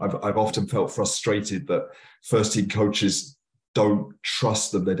I've often felt frustrated that first team coaches don't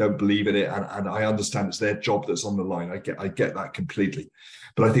trust them, they don't believe in it, and I understand it's their job that's on the line. I get that completely.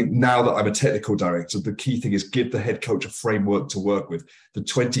 But I think now that I'm a technical director, the key thing is give the head coach a framework to work with. The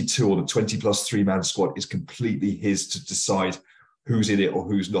 22 or the 20 plus 3-man squad is completely his to decide who's in it or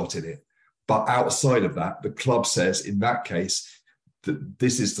who's not in it. But outside of that, the club says in that case that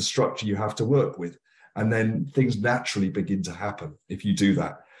this is the structure you have to work with. And then things naturally begin to happen if you do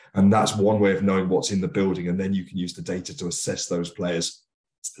that. And that's one way of knowing what's in the building. And then you can use the data to assess those players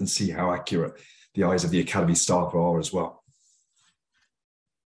and see how accurate the eyes of the academy staff are as well.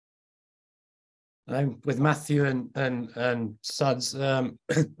 With Mathieu and Suds, I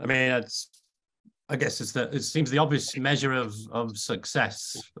mean, I guess it seems the obvious measure of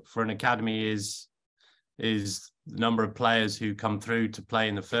success for an academy is the number of players who come through to play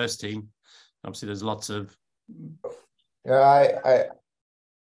in the first team. Obviously, there's lots of. Yeah,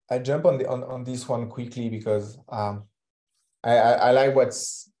 I jump on this one quickly because I like what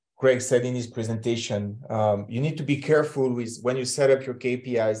Gregg said in his presentation. You need to be careful with when you set up your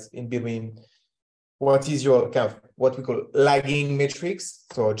KPIs in between. What is your kind of what we call lagging metrics?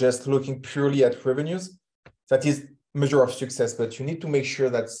 So just looking purely at revenues, that is measure of success, but you need to make sure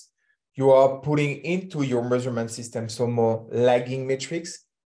that you are putting into your measurement system some more lagging metrics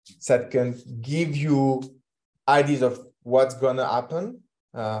that can give you ideas of what's gonna happen.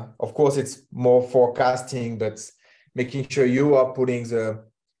 Of course, it's more forecasting, but making sure you are putting the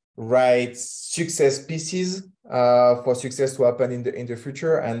right success pieces for success to happen in the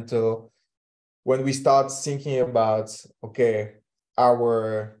future. And when we start thinking about, okay,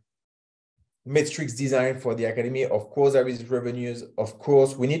 our metrics design for the academy, of course, there is revenues. Of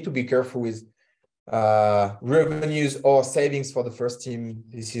course, we need to be careful with revenues or savings for the first team.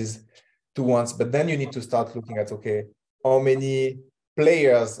 This is two ones, but then you need to start looking at, okay, how many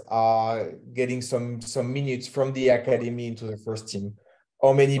players are getting some minutes from the academy into the first team?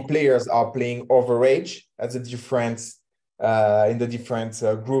 How many players are playing overage at the different in the different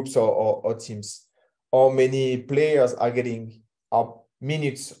groups or teams? How many players are getting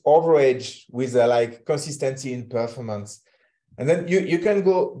minutes overage with like consistency in performance? And then you can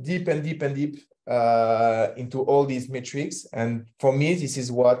go deep and deep and deep into all these metrics. And for me, this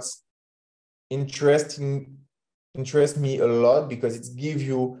is what interests me a lot, because it gives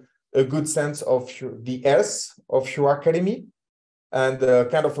you a good sense of the health of your academy and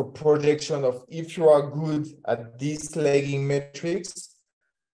kind of a projection of if you are good at these lagging metrics.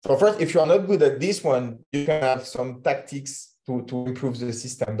 So first, if you are not good at this one, you can have some tactics to improve the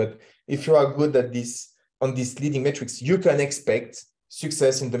system. But if you are good at this on these leading metrics, you can expect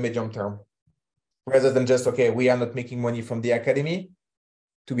success in the medium term, rather than just, okay, we are not making money from the academy.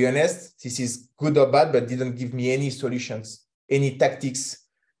 To be honest, this is good or bad, but didn't give me any solutions, any tactics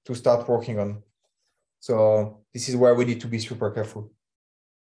to start working on. So this is where we need to be super careful.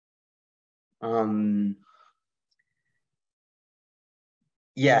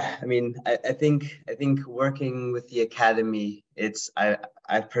 Yeah, I mean, I think working with the academy,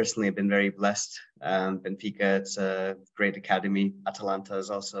 I've personally been very blessed. Benfica, it's a great academy. Atalanta is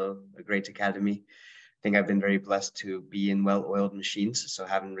also a great academy. I think I've been very blessed to be in well-oiled machines, so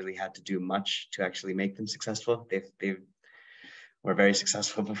haven't really had to do much to actually make them successful. They were very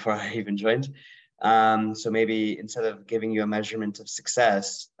successful before I even joined. So maybe instead of giving you a measurement of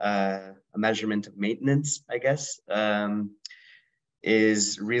success, a measurement of maintenance, I guess,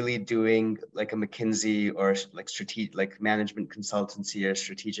 is really doing like a McKinsey or like management consultancy or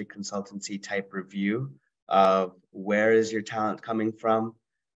strategic consultancy type review of where is your talent coming from,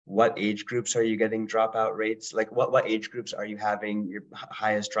 what age groups are you getting dropout rates, like what age groups are you having your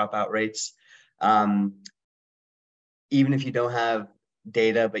highest dropout rates. Even if you don't have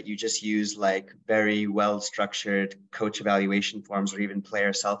data, but you just use like very well-structured coach evaluation forms or even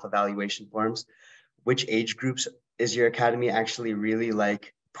player self-evaluation forms, which age groups is your academy actually really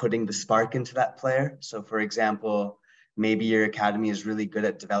like putting the spark into that player? So for example, maybe your academy is really good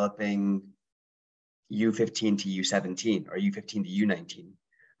at developing U15 to U17 or U15 to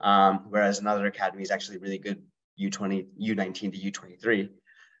U19, whereas another academy is actually really good U20, U19 to U23.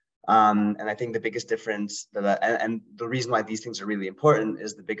 And I think the biggest difference and the reason why these things are really important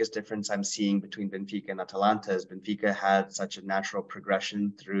is the biggest difference I'm seeing between Benfica and Atalanta is Benfica had such a natural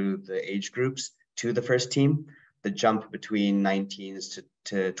progression through the age groups to the first team. The jump between 19s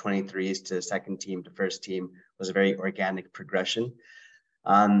to 23s to second team to first team was a very organic progression.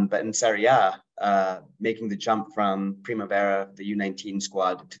 But in Serie A, making the jump from Primavera, the U19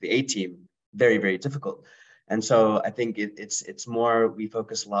 squad, to the A team, very, very difficult. And so I think it's more, we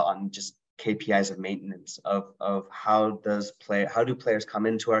focus a lot on just KPIs of maintenance of how do players come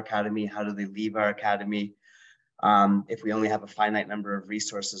into our academy? How do they leave our academy? If we only have a finite number of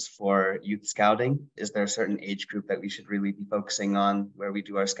resources for youth scouting, is there a certain age group that we should really be focusing on where we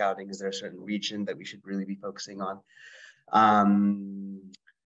do our scouting? Is there a certain region that we should really be focusing on?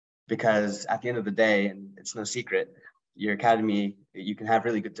 Because at the end of the day, and it's no secret, your academy, you can have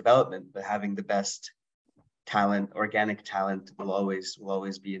really good development, but having the best talent, organic talent, will always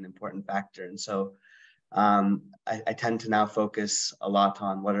be an important factor. And so I tend to now focus a lot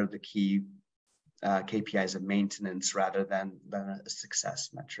on what are the key KPIs of maintenance rather than a success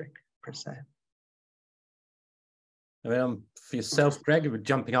metric per se. For yourself, Greg, we're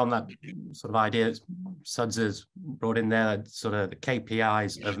jumping on that sort of idea Suds has brought in there, sort of the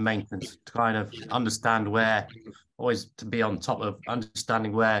KPIs of maintenance, to kind of understand where, always to be on top of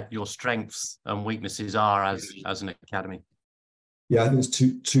understanding where your strengths and weaknesses are as an academy. Yeah, I think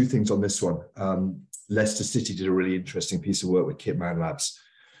there's two things on this one. Leicester City did a really interesting piece of work with Kitman Labs,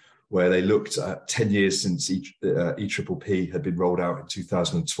 where they looked at 10 years since EPPP had been rolled out in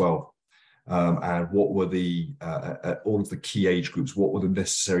 2012. And what were all of the key age groups, what were the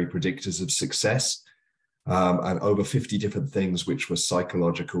necessary predictors of success? And over 50 different things, which were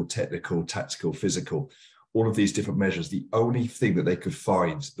psychological, technical, tactical, physical, all of these different measures. The only thing that they could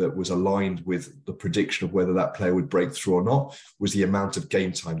find that was aligned with the prediction of whether that player would break through or not was the amount of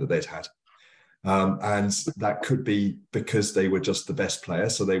game time that they'd had. And that could be because they were just the best player,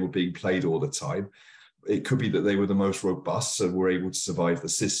 so they were being played all the time. It could be that they were the most robust, so were able to survive the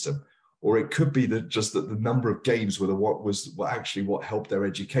system. Or it could be that just that the number of games were what helped their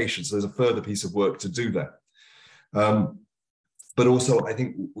education. So there's a further piece of work to do there. But also, I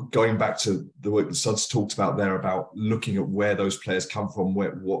think going back to the work that Suds talked about there about looking at where those players come from,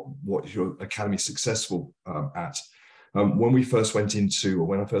 what your academy is successful at. When I first went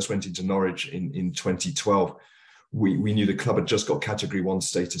into Norwich in 2012, we knew the club had just got Category 1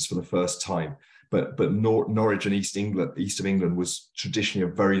 status for the first time. But Norwich and East of England was traditionally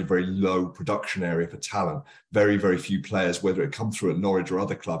a very, very low production area for talent. Very, very few players, whether it come through at Norwich or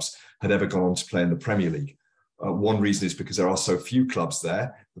other clubs, had ever gone on to play in the Premier League. One reason is because there are so few clubs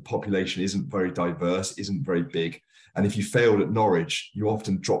there. The population isn't very diverse, isn't very big. And if you failed at Norwich, you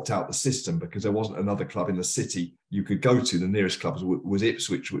often dropped out the system because there wasn't another club in the city you could go to. The nearest club was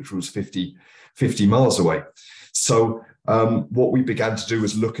Ipswich, which was 50 miles away. So what we began to do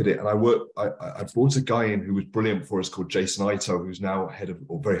was look at it. And I brought a guy in who was brilliant for us called Jason Ito, who's now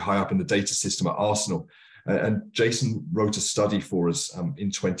very high up in the data system at Arsenal. And Jason wrote a study for us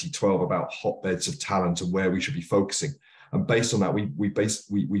in 2012 about hotbeds of talent and where we should be focusing. And based on that,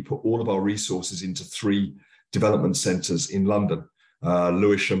 we put all of our resources into 3 development centres in London,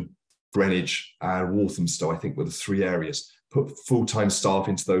 Lewisham, Greenwich, and Walthamstow, I think, were the 3 areas. Put full-time staff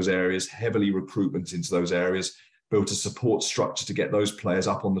into those areas, heavily recruitment into those areas, built a support structure to get those players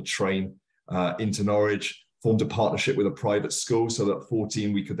up on the train into Norwich, formed a partnership with a private school so that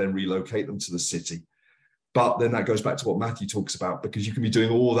 14 we could then relocate them to the city. But then that goes back to what Mathieu talks about, because you can be doing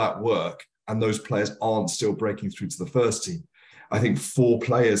all that work and those players aren't still breaking through to the first team. I think 4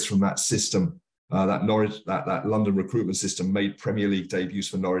 players from that system, that London recruitment system, made Premier League debuts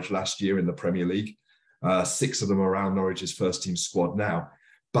for Norwich last year in the Premier League. 6 of them around Norwich's first team squad now.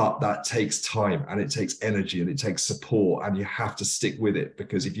 But that takes time and it takes energy and it takes support, and you have to stick with it,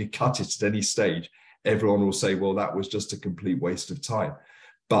 because if you cut it at any stage, everyone will say, well, that was just a complete waste of time.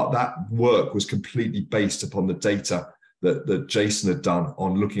 But that work was completely based upon the data that Jason had done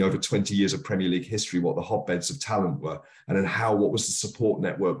on looking over 20 years of Premier League history, what the hotbeds of talent were, and then what was the support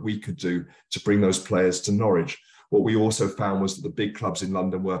network we could do to bring those players to Norwich. What we also found was that the big clubs in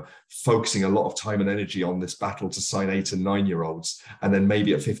London were focusing a lot of time and energy on this battle to sign 8 and 9-year-olds, and then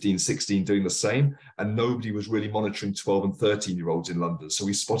maybe at 15, 16 doing the same. And nobody was really monitoring 12 and 13-year-olds in London. So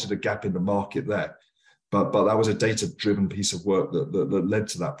we spotted a gap in the market there. But that was a data-driven piece of work that led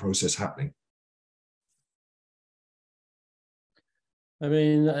to that process happening. I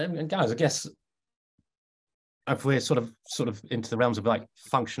mean, guys, I guess if we're sort of into the realms of like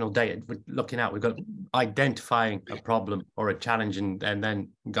functional data, we're looking out, we've got identifying a problem or a challenge and then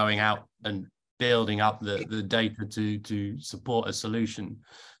going out and building up the data to support a solution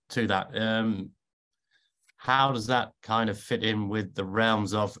to that. How does that kind of fit in with the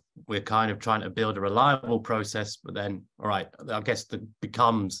realms of we're kind of trying to build a reliable process, but then, all right, I guess that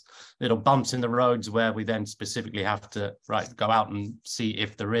becomes little bumps in the roads where we then specifically have to, go out and see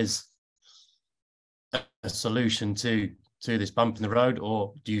if there is a solution to this bump in the road,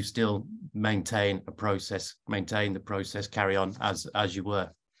 or do you still maintain the process, carry on as you were?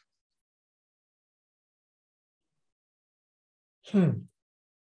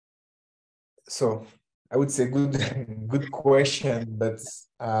 So I would say good question, but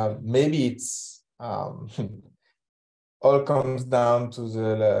maybe it's all comes down to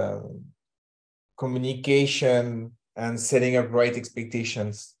the communication and setting up right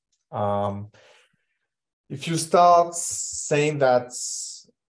expectations. If you start saying that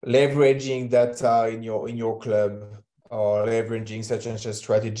leveraging data in your club or leveraging such and such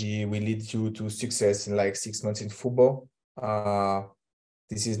strategy will lead you to success in like 6 months in football,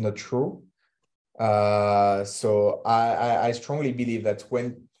 this is not true. So I strongly believe that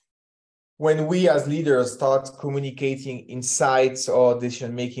when we as leaders start communicating insights or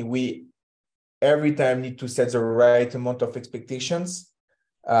decision making, we every time need to set the right amount of expectations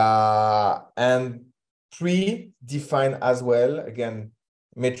and pre-define as well, again,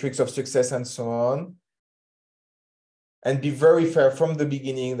 metrics of success and so on, and be very fair from the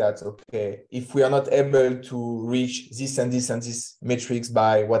beginning that, okay, if we are not able to reach this and this and this metrics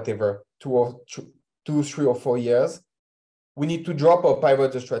by whatever, 2, 3 or 4 years, we need to drop or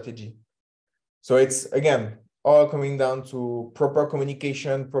pivot the strategy. So it's, again, all coming down to proper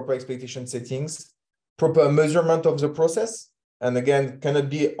communication, proper expectation settings, proper measurement of the process. And again, cannot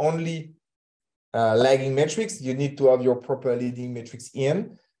be only lagging metrics. You need to have your proper leading metrics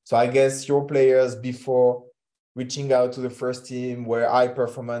in. So I guess your players, before reaching out to the first team, were high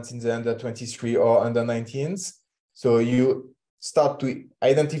performance in the under 23 or under 19s. So you start to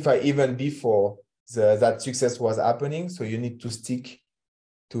identify even before that success was happening. So you need to stick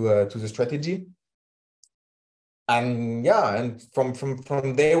to the strategy. And yeah, and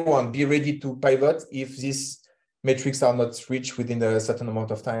from day one, be ready to pivot if these metrics are not reached within a certain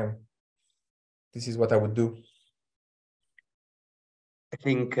amount of time. This is what I would do. I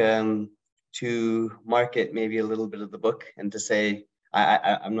think to market maybe a little bit of the book and to say,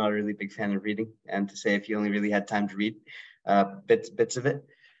 I'm not a really big fan of reading, and to say if you only really had time to read bits of it,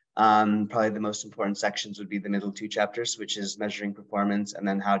 probably the most important sections would be the middle 2 chapters, which is measuring performance, and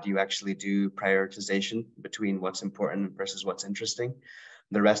then how do you actually do prioritization between what's important versus what's interesting.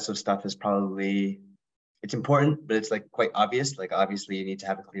 The rest of stuff is probably, it's important, but it's like quite obvious. Like obviously you need to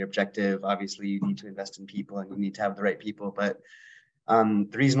have a clear objective. Obviously you need to invest in people and you need to have the right people. But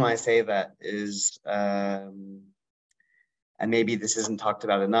the reason why I say that is, and maybe this isn't talked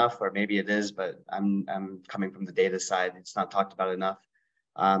about enough, or maybe it is, but I'm coming from the data side. It's not talked about enough.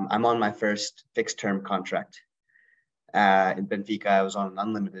 I'm on my first fixed term contract. In Benfica, I was on an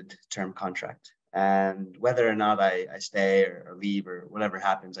unlimited term contract. And whether or not I stay or leave or whatever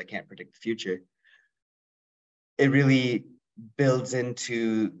happens, I can't predict the future. It really builds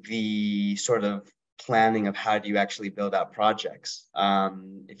into the sort of planning of how do you actually build out projects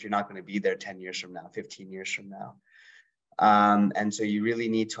if you're not going to be there 10 years from now, 15 years from now. And so you really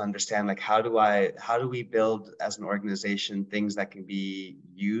need to understand, like, how do we build as an organization things that can be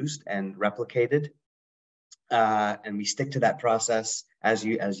used and replicated, and we stick to that process as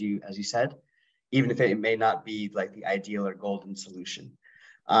you said, even if it may not be like the ideal or golden solution.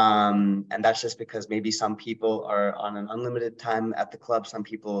 And that's just because maybe some people are on an unlimited time at the club, some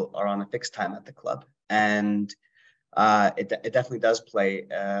people are on a fixed time at the club, and it definitely does play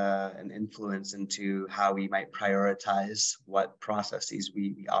an influence into how we might prioritize what processes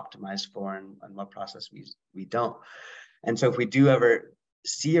we optimize for and what process we don't. And so if we do ever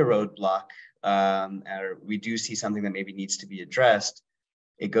see a roadblock, or we do see something that maybe needs to be addressed,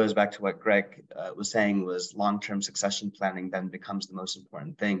 it goes back to what Gregg was saying, was long-term succession planning then becomes the most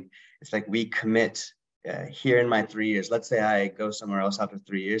important thing. It's like we commit here in my 3 years, let's say I go somewhere else after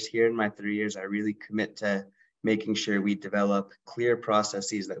 3 years, here in my 3 years, I really commit to making sure we develop clear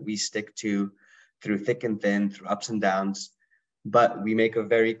processes that we stick to through thick and thin, through ups and downs, but we make a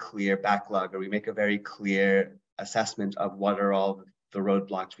very clear backlog, or we make a very clear assessment of what are all the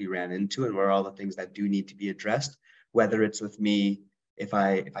roadblocks we ran into and what are all the things that do need to be addressed, whether it's with me if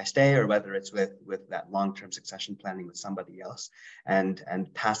I stay, or whether it's with that long-term succession planning with somebody else. And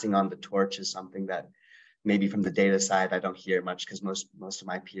passing on the torch is something that maybe from the data side I don't hear much, because most of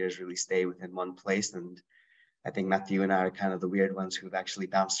my peers really stay within one place. And I think Mathieu and I are kind of the weird ones who've actually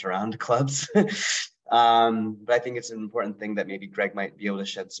bounced around clubs. But I think it's an important thing that maybe Gregg might be able to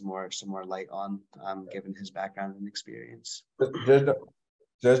shed some more light on, given his background and experience.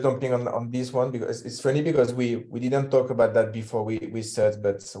 Just jumping on this one, because it's funny, because we didn't talk about that before we said,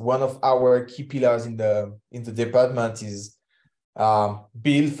 but one of our key pillars in the department is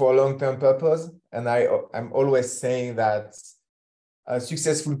build for long-term purpose. And I'm always saying that a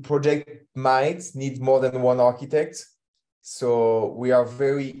successful project might need more than one architect. So we are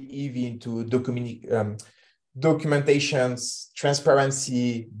very heavy into documentations,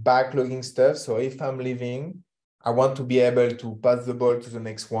 transparency, backlogging stuff. So if I'm leaving, I want to be able to pass the ball to the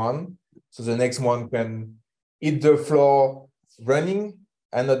next one, so the next one can hit the floor running,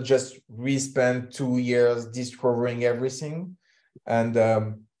 and not just we spend 2 years discovering everything. And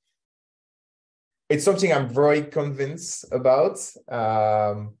it's something I'm very convinced about.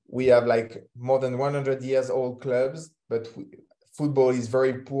 We have like more than 100 years old clubs, but football is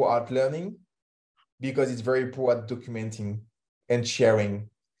very poor at learning because it's very poor at documenting and sharing.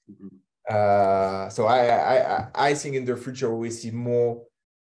 So I think in the future we see more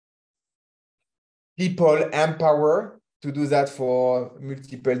people empowered to do that for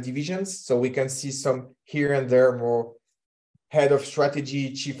multiple divisions. So we can see some here and there more head of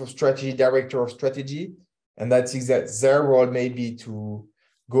strategy, chief of strategy, director of strategy. And that's exactly their role, maybe to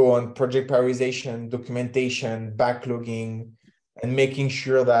go on project prioritization, documentation, backlogging, and making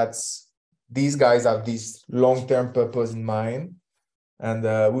sure that these guys have this long-term purpose in mind. And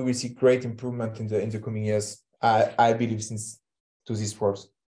we will see great improvement in the coming years, I believe, since to these roles.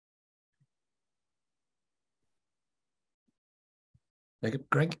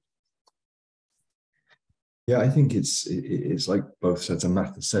 Gregg? Yeah, I think it's like both said and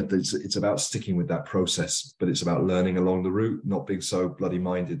Matt said, that it's about sticking with that process, but it's about learning along the route, not being so bloody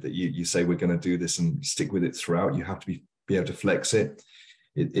minded that you say we're going to do this and stick with it throughout. You have to be able to flex it.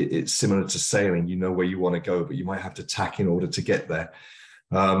 It's similar to sailing. You know where you want to go, but you might have to tack in order to get there.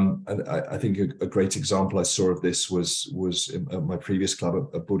 And I think a great example I saw of this was at my previous club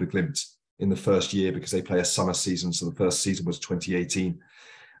at Bodeglimt in the first year, because they play a summer season. So the first season was 2018.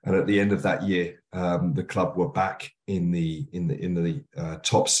 And at the end of that year, the club were back in the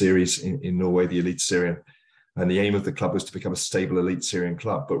top series in Norway, the Elite Syrian. And the aim of the club was to become a stable Elite Syrian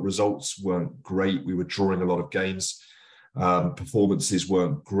club, but results weren't great. We were drawing a lot of games. Performances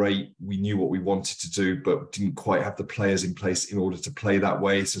weren't great. We knew what we wanted to do, but didn't quite have the players in place in order to play that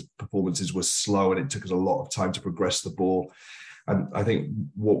way. So performances were slow, and it took us a lot of time to progress the ball. And I think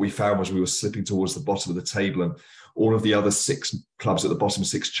what we found was we were slipping towards the bottom of the table, and all of the other 6 clubs at the bottom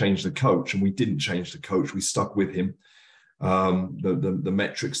 6 changed the coach, and we didn't change the coach. We stuck with him. The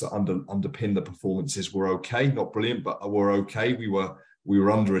metrics that underpin the performances were okay, not brilliant, but were okay. We were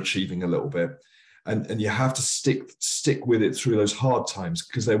underachieving a little bit. And you have to stick with it through those hard times,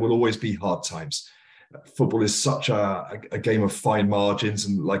 because there will always be hard times. Football is such a game of fine margins,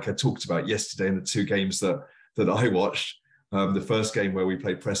 and like I talked about yesterday in the 2 games that I watched, the first game where we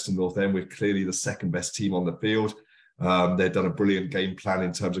played Preston North End, we're clearly the second best team on the field. They'd done a brilliant game plan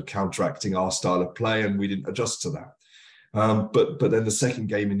in terms of counteracting our style of play, and we didn't adjust to that. But then the second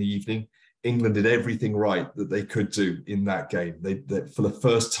game in the evening, England did everything right that they could do in that game. They for the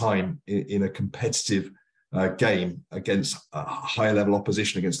first time in a competitive game against a higher level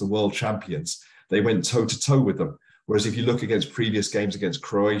opposition, against the world champions, they went toe to toe with them. Whereas if you look against previous games against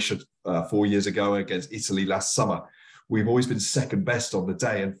Croatia 4 years ago, against Italy last summer, we've always been second best on the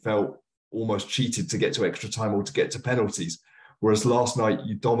day and felt almost cheated to get to extra time or to get to penalties. Whereas last night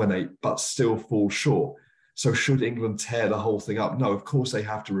you dominate but still fall short. So should England tear the whole thing up? No, of course they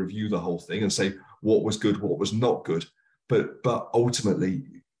have to review the whole thing and say what was good, what was not good. But ultimately,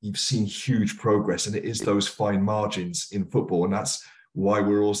 you've seen huge progress, and it is those fine margins in football. And that's why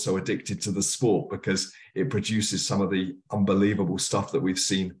we're all so addicted to the sport, because it produces some of the unbelievable stuff that we've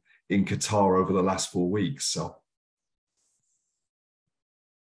seen in Qatar over the last 4 weeks. So.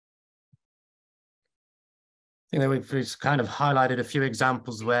 I think that we've kind of highlighted a few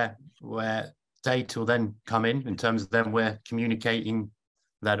examples where data will then come in terms of then we're communicating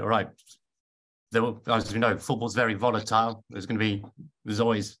that, all right, as we know, football's very volatile. There's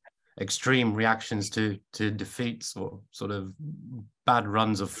always extreme reactions to defeats or sort of bad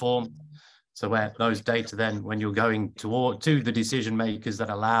runs of form. So where those data then, when you're going to the decision makers that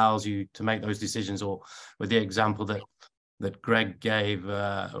allows you to make those decisions, or with the example that Gregg gave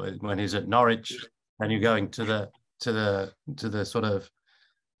when he's at Norwich, and you're going to the sort of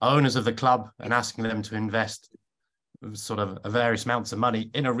owners of the club and asking them to invest sort of various amounts of money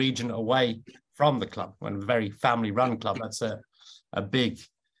in a region away from the club, when a very family-run club. That's a big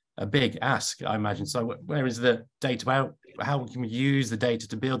ask, I imagine. So where is the data? How can we use the data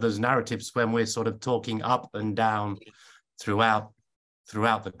to build those narratives when we're sort of talking up and down throughout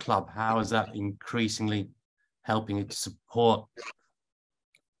the club? How is that increasingly helping it to support,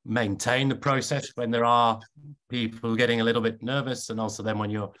 maintain the process when there are people getting a little bit nervous, and also then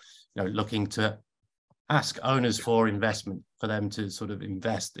when you're looking to ask owners for investment, for them to sort of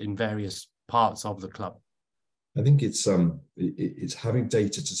invest in various parts of the club? I think it's having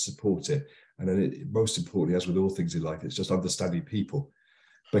data to support it, and then most importantly, as with all things in life, it's just understanding people,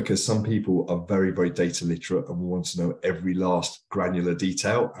 because some people are very, very data literate and will want to know every last granular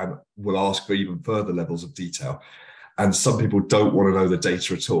detail and will ask for even further levels of detail. And some people don't want to know the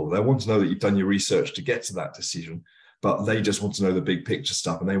data at all. They want to know that you've done your research to get to that decision, but they just want to know the big picture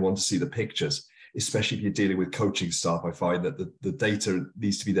stuff and they want to see the pictures, especially if you're dealing with coaching staff. I find that the data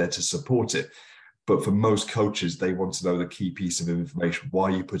needs to be there to support it. But for most coaches, they want to know the key piece of information.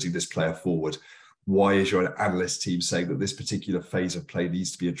 Why are you putting this player forward? Why is your analyst team saying that this particular phase of play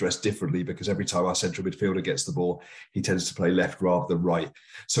needs to be addressed differently? Because every time our central midfielder gets the ball, he tends to play left rather than right.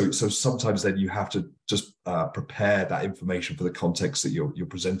 So sometimes then you have to just prepare that information for the context that you're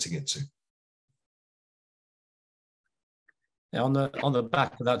presenting it to. Yeah, on the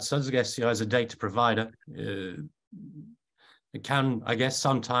back of that, so I guess, you know, as a data provider, it can, I guess,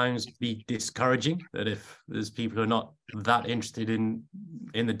 sometimes be discouraging that if there's people who are not that interested in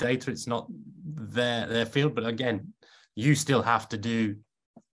the data, it's not their field. But again, you still have to do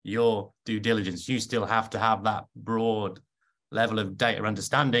your due diligence. You still have to have that broad level of data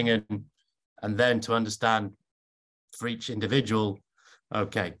understanding, and then to understand for each individual,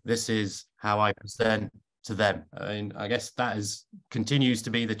 okay, this is how I present to them. I mean, I guess that continues to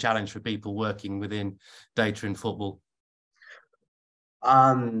be the challenge for people working within data in football.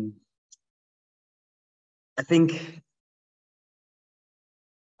 I think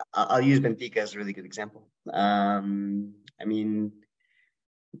I'll use Benfica as a really good example. I mean,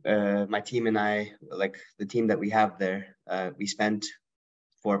 my team and I, like the team that we have there, we spent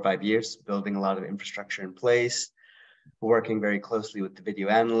 4 or 5 years building a lot of infrastructure in place, working very closely with the video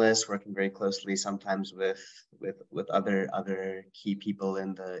analysts, working very closely sometimes with other key people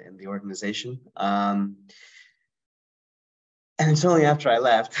in the organization. And it's only after I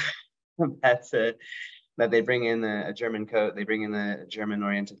left that they bring in a German coach. They bring in a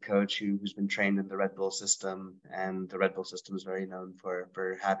German-oriented coach who's been trained in the Red Bull system, and the Red Bull system is very known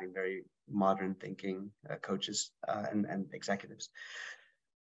for having very modern thinking coaches and executives.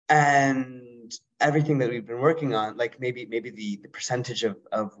 And everything that we've been working on, like maybe the percentage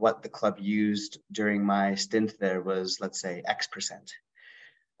of what the club used during my stint there was, let's say, X%.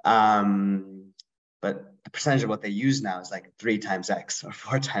 But the percentage of what they use now is like 3 times X or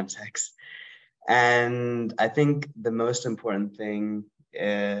 4 times X. And I think the most important thing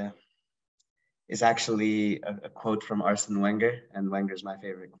is actually a quote from Arsene Wenger, and Wenger's my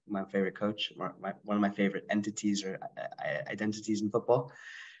favorite coach, one of my favorite entities or identities in football.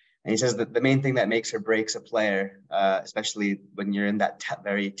 And he says that the main thing that makes or breaks a player, especially when you're in that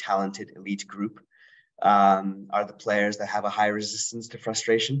very talented elite group, are the players that have a high resistance to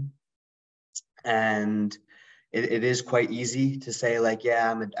frustration. And it is quite easy to say, like,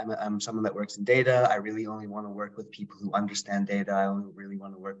 yeah, I'm someone that works in data. I really only want to work with people who understand data. I only really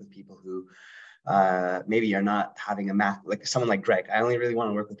want to work with people who maybe are not having a math, like someone like Gregg. I only really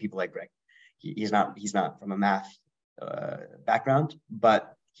want to work with people like Gregg. He's not from a math background,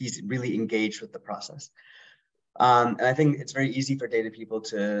 but he's really engaged with the process. And I think it's very easy for data people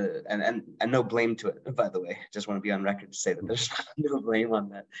to, and no blame to it, by the way. Just want to be on record to say that there's no blame on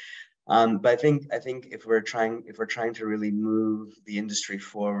that. But I think if we're trying to really move the industry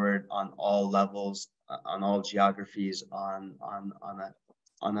forward on all levels, on all geographies, on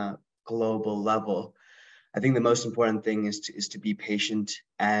a global level, I think the most important thing is to be patient,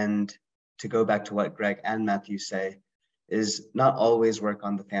 and to go back to what Gregg and Mathieu say, is not always work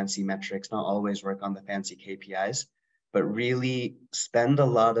on the fancy metrics, not always work on the fancy KPIs, but really spend a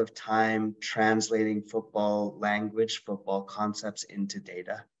lot of time translating football language, football concepts into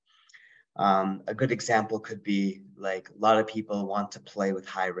data. A good example could be, like, a lot of people want to play with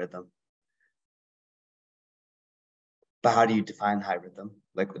high rhythm. But how do you define high rhythm?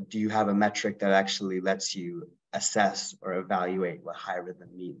 Like, do you have a metric that actually lets you assess or evaluate what high rhythm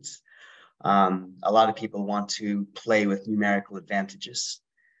means? A lot of people want to play with numerical advantages.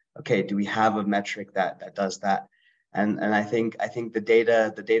 Okay, do we have a metric that does that? And I think the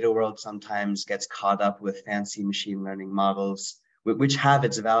data world sometimes gets caught up with fancy machine learning models, which have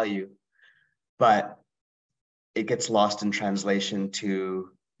its value, but it gets lost in translation to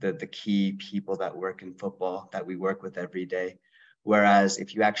the key people that work in football that we work with every day. Whereas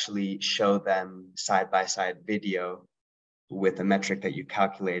if you actually show them side-by-side video with a metric that you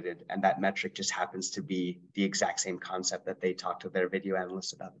calculated, and that metric just happens to be the exact same concept that they talk to their video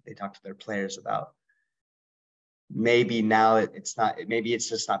analysts about, that they talk to their players about, maybe now it's not, maybe it's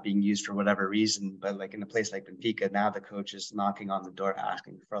just not being used for whatever reason, but like in a place like Benfica, now the coach is knocking on the door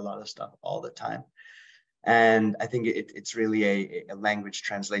asking for a lot of stuff all the time. And I think it's really a language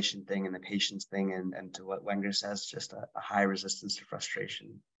translation thing and a patience thing, and to what Wenger says, just a high resistance to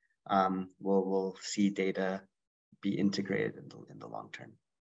frustration. We'll see data be integrated in the long term.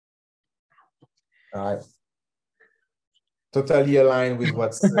 All right. Totally aligned with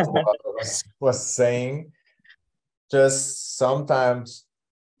what was saying. Just sometimes,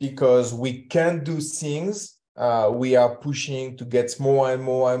 because we can do things we are pushing to get more and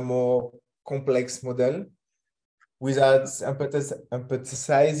more and more complex model without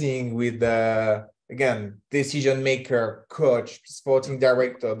empathizing with again, decision maker, coach, sporting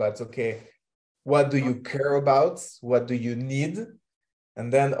director. But okay, what do you care about? What do you need?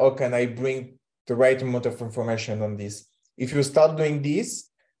 And then how can I bring the right amount of information on this? If you start doing this,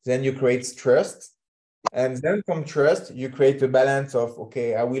 then you create trust. And then from trust, you create a balance of,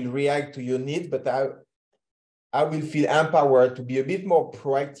 okay, I will react to your need, but I will feel empowered to be a bit more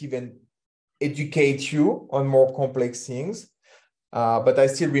proactive and educate you on more complex things. But I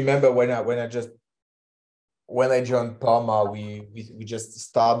still remember when I joined Parma, we just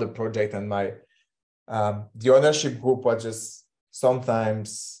started the project, and the ownership group was just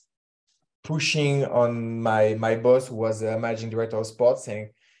sometimes pushing on my boss, who was a managing director of sports,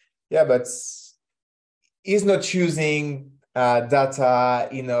 saying, yeah, but he's not using data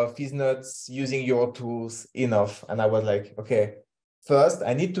enough, he's not using your tools enough. And I was like, okay, first,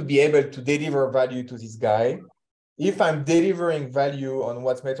 I need to be able to deliver value to this guy. If I'm delivering value on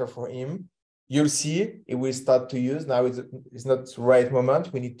what's better for him, you'll see it will start to use. Now it's not the right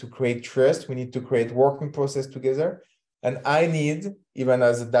moment. We need to create trust. We need to create working process together. And I need, even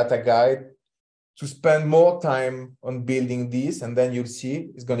as a data guy, to spend more time on building this. And then you'll see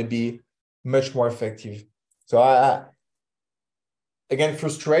it's going to be much more effective. So again,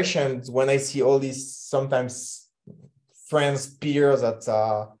 frustrations when I see all these sometimes friends, peers that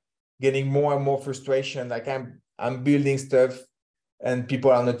are getting more and more frustration. Like I'm building stuff and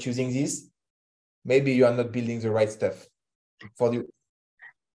people are not using this. Maybe you are not building the right stuff for you.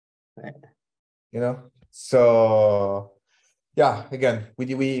 So yeah, again,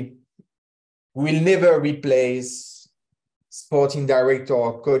 we will never replace sporting director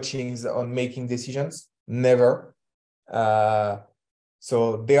or coachings on making decisions. Never.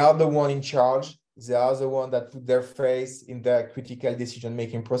 So they are the one in charge. They are the one that put their face in the critical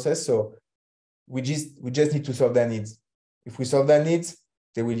decision-making process. So we just need to solve their needs. If we solve their needs,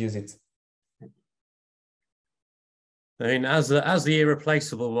 they will use it. I mean, as the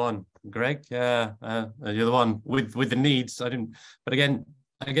irreplaceable one, Gregg, you're the one with the needs. But again,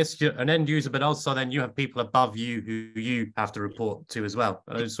 I guess you're an end user, but also then you have people above you who you have to report to as well.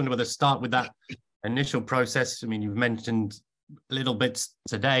 I just wonder whether to start with that initial process. I mean, you've mentioned little bits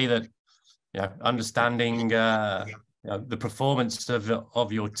today that, understanding the performance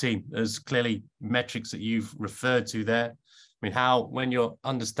of your team. There's clearly metrics that you've referred to there. I mean, when you're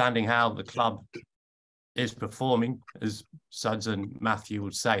understanding how the club is performing, as Suds and Mathieu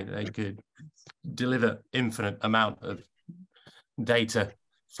would say, they could deliver infinite amount of data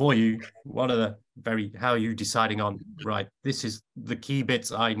for you. How are you deciding on, right, this is the key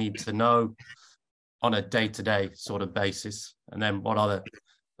bits I need to know on a day-to-day sort of basis, and then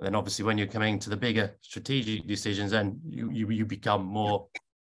then obviously when you're coming to the bigger strategic decisions, then you become more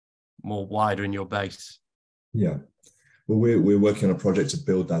wider in your base. Yeah. Well, we're working on a project to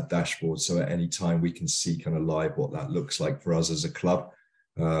build that dashboard, so at any time we can see kind of live what that looks like for us as a club,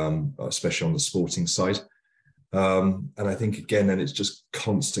 especially on the sporting side. And I think again, then it's just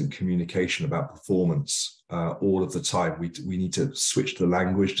constant communication about performance all of the time. We need to switch the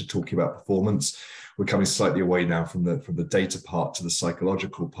language to talking about performance. We're coming slightly away now from the data part to the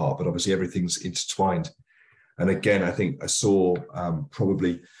psychological part, but obviously everything's intertwined. And again, I think I saw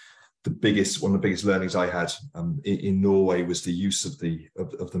probably one of the biggest learnings I had in Norway was the use of the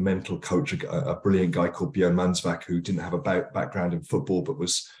mental coach, a brilliant guy called Bjørn Mansbach, who didn't have a background in football, but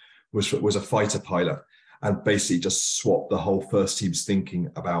was a fighter pilot, and basically just swapped the whole first team's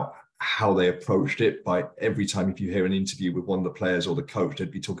thinking about how they approached it. By every time, if you hear an interview with one of the players or the coach,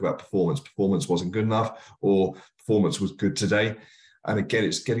 they'd be talking about performance. Performance wasn't good enough, or performance was good today. And again,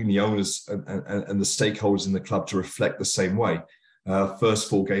 it's getting the owners and the stakeholders in the club to reflect the same way. First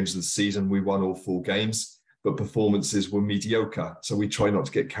 4 games of the season, we won all 4 games, but performances were mediocre. So we try not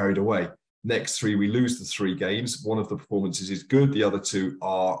to get carried away. Next 3, we lose the 3 games. One of the performances is good. The other 2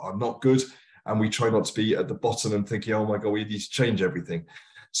 are not good. And we try not to be at the bottom and thinking, oh my God, we need to change everything.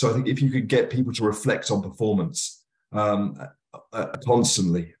 So I think if you could get people to reflect on performance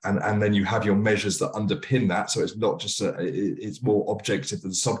constantly, and then you have your measures that underpin that. So it's not just, it's more objective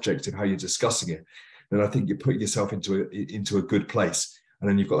than subjective how you're discussing it. Then I think you're putting yourself into a good place. And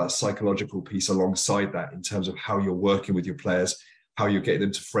then you've got that psychological piece alongside that in terms of how you're working with your players, how you're getting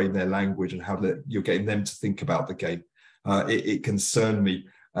them to frame their language, and how you're getting them to think about the game. It concerned me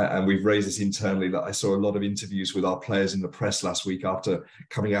And we've raised this internally, that I saw a lot of interviews with our players in the press last week after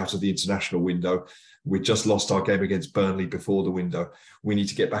coming out of the international window. We just lost our game against Burnley before the window. We need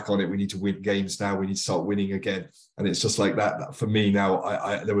to get back on it. We need to win games now. We need to start winning again. And it's just like that for me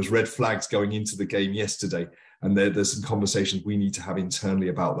now. There was red flags going into the game yesterday. And there's some conversations we need to have internally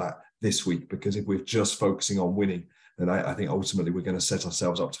about that this week, because if we're just focusing on winning, then I think ultimately we're going to set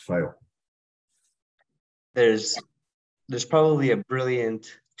ourselves up to fail. There's probably a brilliant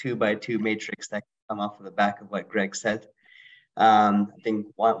 2x2 matrix that can come off of the back of what Gregg said. I think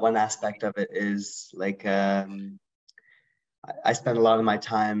one aspect of it is like I spend a lot of my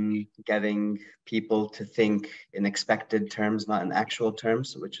time getting people to think in expected terms, not in actual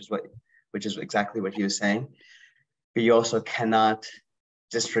terms, which is exactly what he was saying. But you also cannot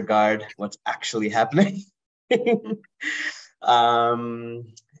disregard what's actually happening.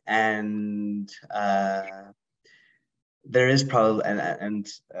 There is probably, and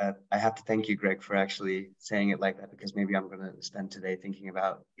I have to thank you, Gregg, for actually saying it like that, because maybe I'm going to spend today thinking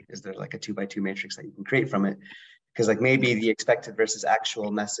about, is there like a 2x2 matrix that you can create from it? Because like maybe the expected versus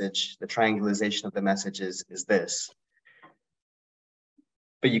actual message, the triangulation of the messages is this.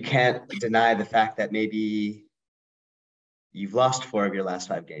 But you can't deny the fact that maybe you've lost 4 of your last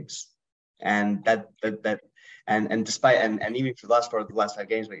 5 games. And and despite, and even if you lost 4 of the last 5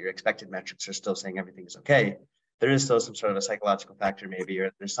 games, but your expected metrics are still saying everything is okay, there is still some sort of a psychological factor maybe,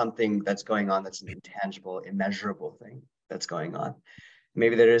 or there's something that's going on that's an intangible, immeasurable thing that's going on.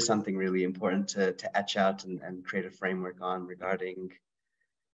 Maybe there is something really important to etch out and create a framework on regarding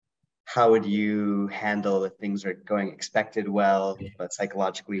how would you handle if things are going expected well, but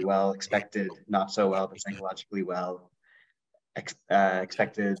psychologically well, expected not so well, but psychologically well,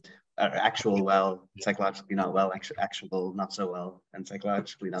 expected actual well, psychologically not well, actual not so well, and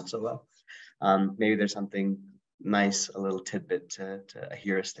psychologically not so well. Maybe there's something nice, a little tidbit to a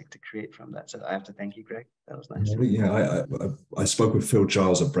heuristic to create from that. So I have to thank you, Gregg. That was nice. Yeah, I spoke with Phil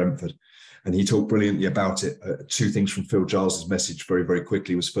Giles at Brentford, and he talked brilliantly about it. 2 things from Phil Giles's message very, very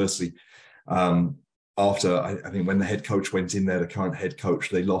quickly was, firstly, after I think when the head coach went in there, the current head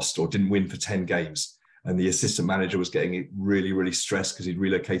coach, they lost or didn't win for 10 games. And the assistant manager was getting really, really stressed because he'd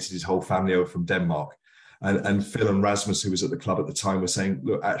relocated his whole family over from Denmark. And Phil and Rasmus, who was at the club at the time, were saying,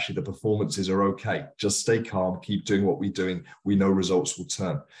 look, actually, the performances are okay. Just stay calm, keep doing what we're doing. We know results will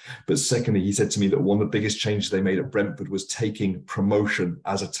turn. But secondly, he said to me that one of the biggest changes they made at Brentford was taking promotion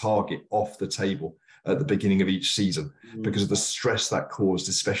as a target off the table at the beginning of each season because of the stress that caused,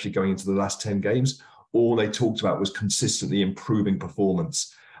 especially going into the last 10 games. All they talked about was consistently improving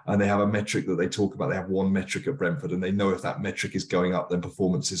performance. And they have a metric that they talk about. They have one metric at Brentford, and they know if that metric is going up, then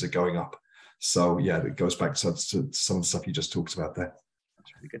performances are going up. So yeah, it goes back to some of the stuff you just talked about there.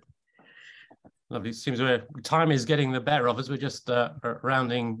 That's really good. Lovely. It seems time is getting the better of us. We're just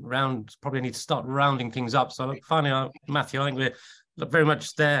probably need to start rounding things up. So finally, Mathieu, I think we're very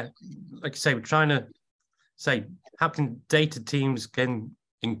much there. Like you say, we're trying to say, how can data teams can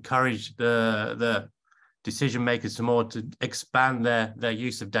encourage the decision makers to expand their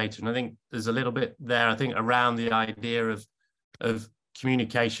use of data? And I think there's a little bit there, I think, around the idea of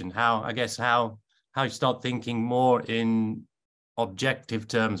communication, how you start thinking more in objective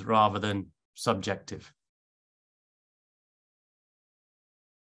terms rather than subjective.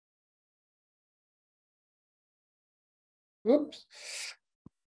 Oops.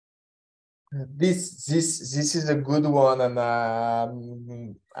 This is a good one, and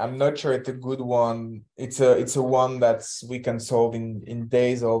I'm not sure it's a good one. It's a one that we can solve in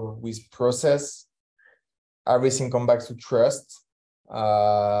days or with process. Everything comes back to trust.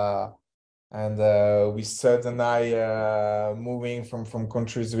 And with Sud and I moving from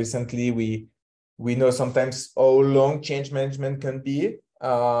countries recently, we know sometimes how long change management can be.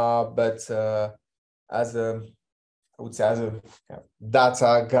 But as a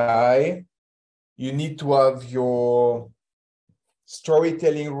data guy, you need to have your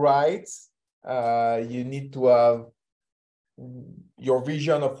storytelling right. You need to have your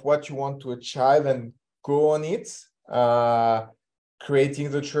vision of what you want to achieve and go on it. Creating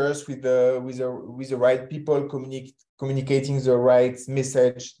the trust with the right people, communicating the right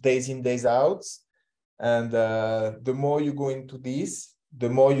message days in, days out. And the more you go into this, the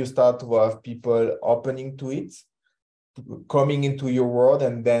more you start to have people opening to it, coming into your world,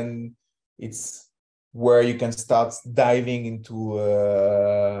 and then it's where you can start diving into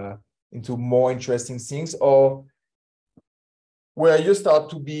more interesting things, or where you start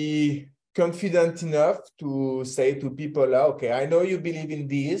to be confident enough to say to people, okay, I know you believe in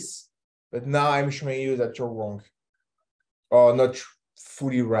this, but now I'm showing you that you're wrong or not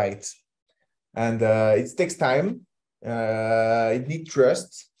fully right. And it takes time. It needs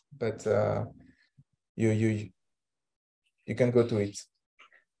trust, but you can go to it.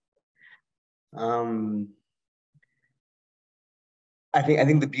 I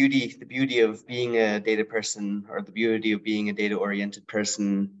think the beauty of being a data person, or the beauty of being a data-oriented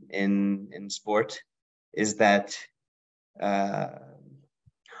person in sport, is that, and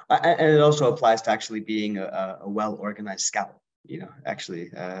it also applies to actually being a well-organized scout. Actually,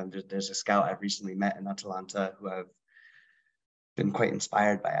 there's a scout I've recently met in Atalanta who I've been quite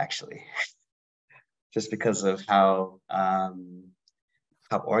inspired by, actually, just because of how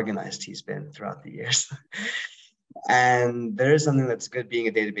organized he's been throughout the years. And there is something that's good being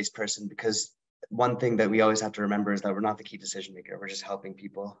a database person, because one thing that we always have to remember is that we're not the key decision maker. We're just helping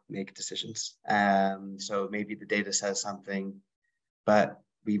people make decisions. So maybe the data says something, but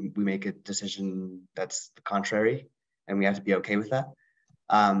we make a decision that's the contrary, and we have to be okay with that.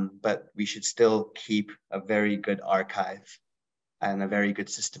 But we should still keep a very good archive and a very good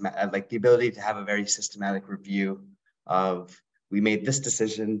systematic, like the ability to have a very systematic review of, we made this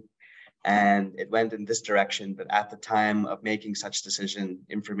decision and it went in this direction, but at the time of making such decision,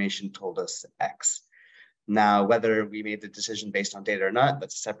 information told us X. Now, whether we made the decision based on data or not,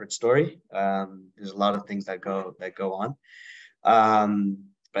 that's a separate story. There's a lot of things that go on.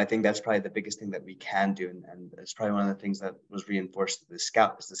 But I think that's probably the biggest thing that we can do. And it's probably one of the things that was reinforced to the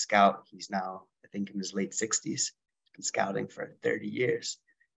scout. Is the scout, he's now, I think, in his late 60s. He's been scouting for 30 years.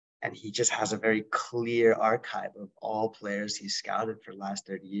 And he just has a very clear archive of all players he's scouted for the last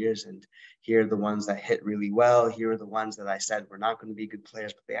 30 years. And here are the ones that hit really well. Here are the ones that I said were not going to be good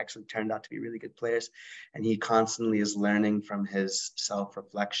players, but they actually turned out to be really good players. And he constantly is learning from his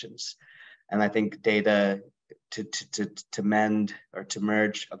self-reflections. And I think data, to mend or to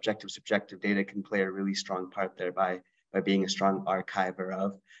merge objective subjective data, can play a really strong part there by being a strong archiver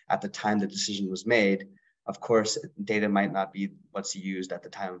of, at the time the decision was made. Of course, data might not be what's used at the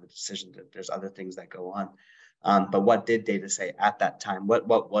time of the decision. There's other things that go on. But what did data say at that time? What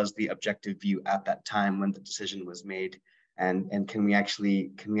was the objective view at that time when the decision was made? And can we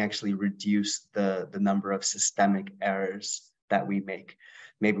actually reduce the number of systemic errors that we make?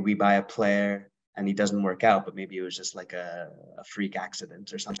 Maybe we buy a player and he doesn't work out, but maybe it was just like a freak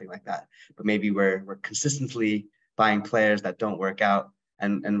accident or something like that. But maybe we're consistently buying players that don't work out,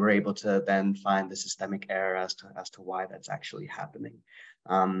 and we're able to then find the systemic error as to why that's actually happening.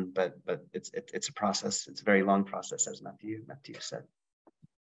 But it's a process. It's a very long process, as Mathieu said.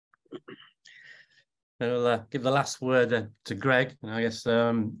 I'll give the last word to Gregg. And I guess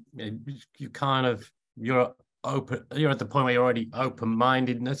you're open. You're at the point where you're already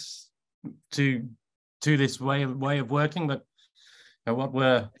open-mindedness to this way of working. But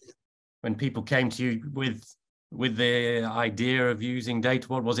when people came to you with the idea of using data,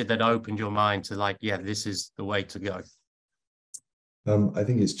 what was it that opened your mind to, like, yeah, this is the way to go? I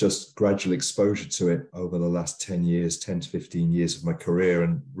think it's just gradual exposure to it over the last 10 to 15 years of my career,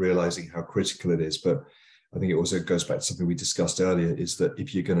 and realizing how critical it is. But I think it also goes back to something we discussed earlier, is that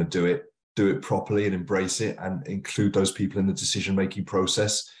if you're going to do it properly and embrace it and include those people in the decision-making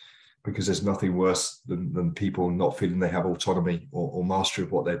process, because there's nothing worse than people not feeling they have autonomy or mastery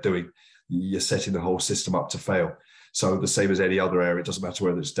of what they're doing. You're setting the whole system up to fail. So the same as any other area, it doesn't matter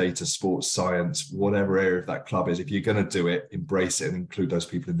whether it's data, sports, science, whatever area of that club is, if you're going to do it, embrace it and include those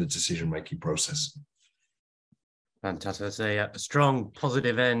people in the decision-making process. Fantastic. That's a strong,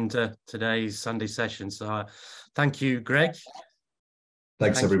 positive end to today's Sunday session. So thank you, Gregg.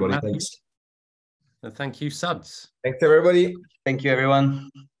 Thanks, everybody. Thanks. And thank you, Suds. Thanks, everybody. Thank you, everyone.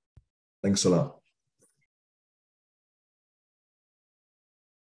 Thanks a lot.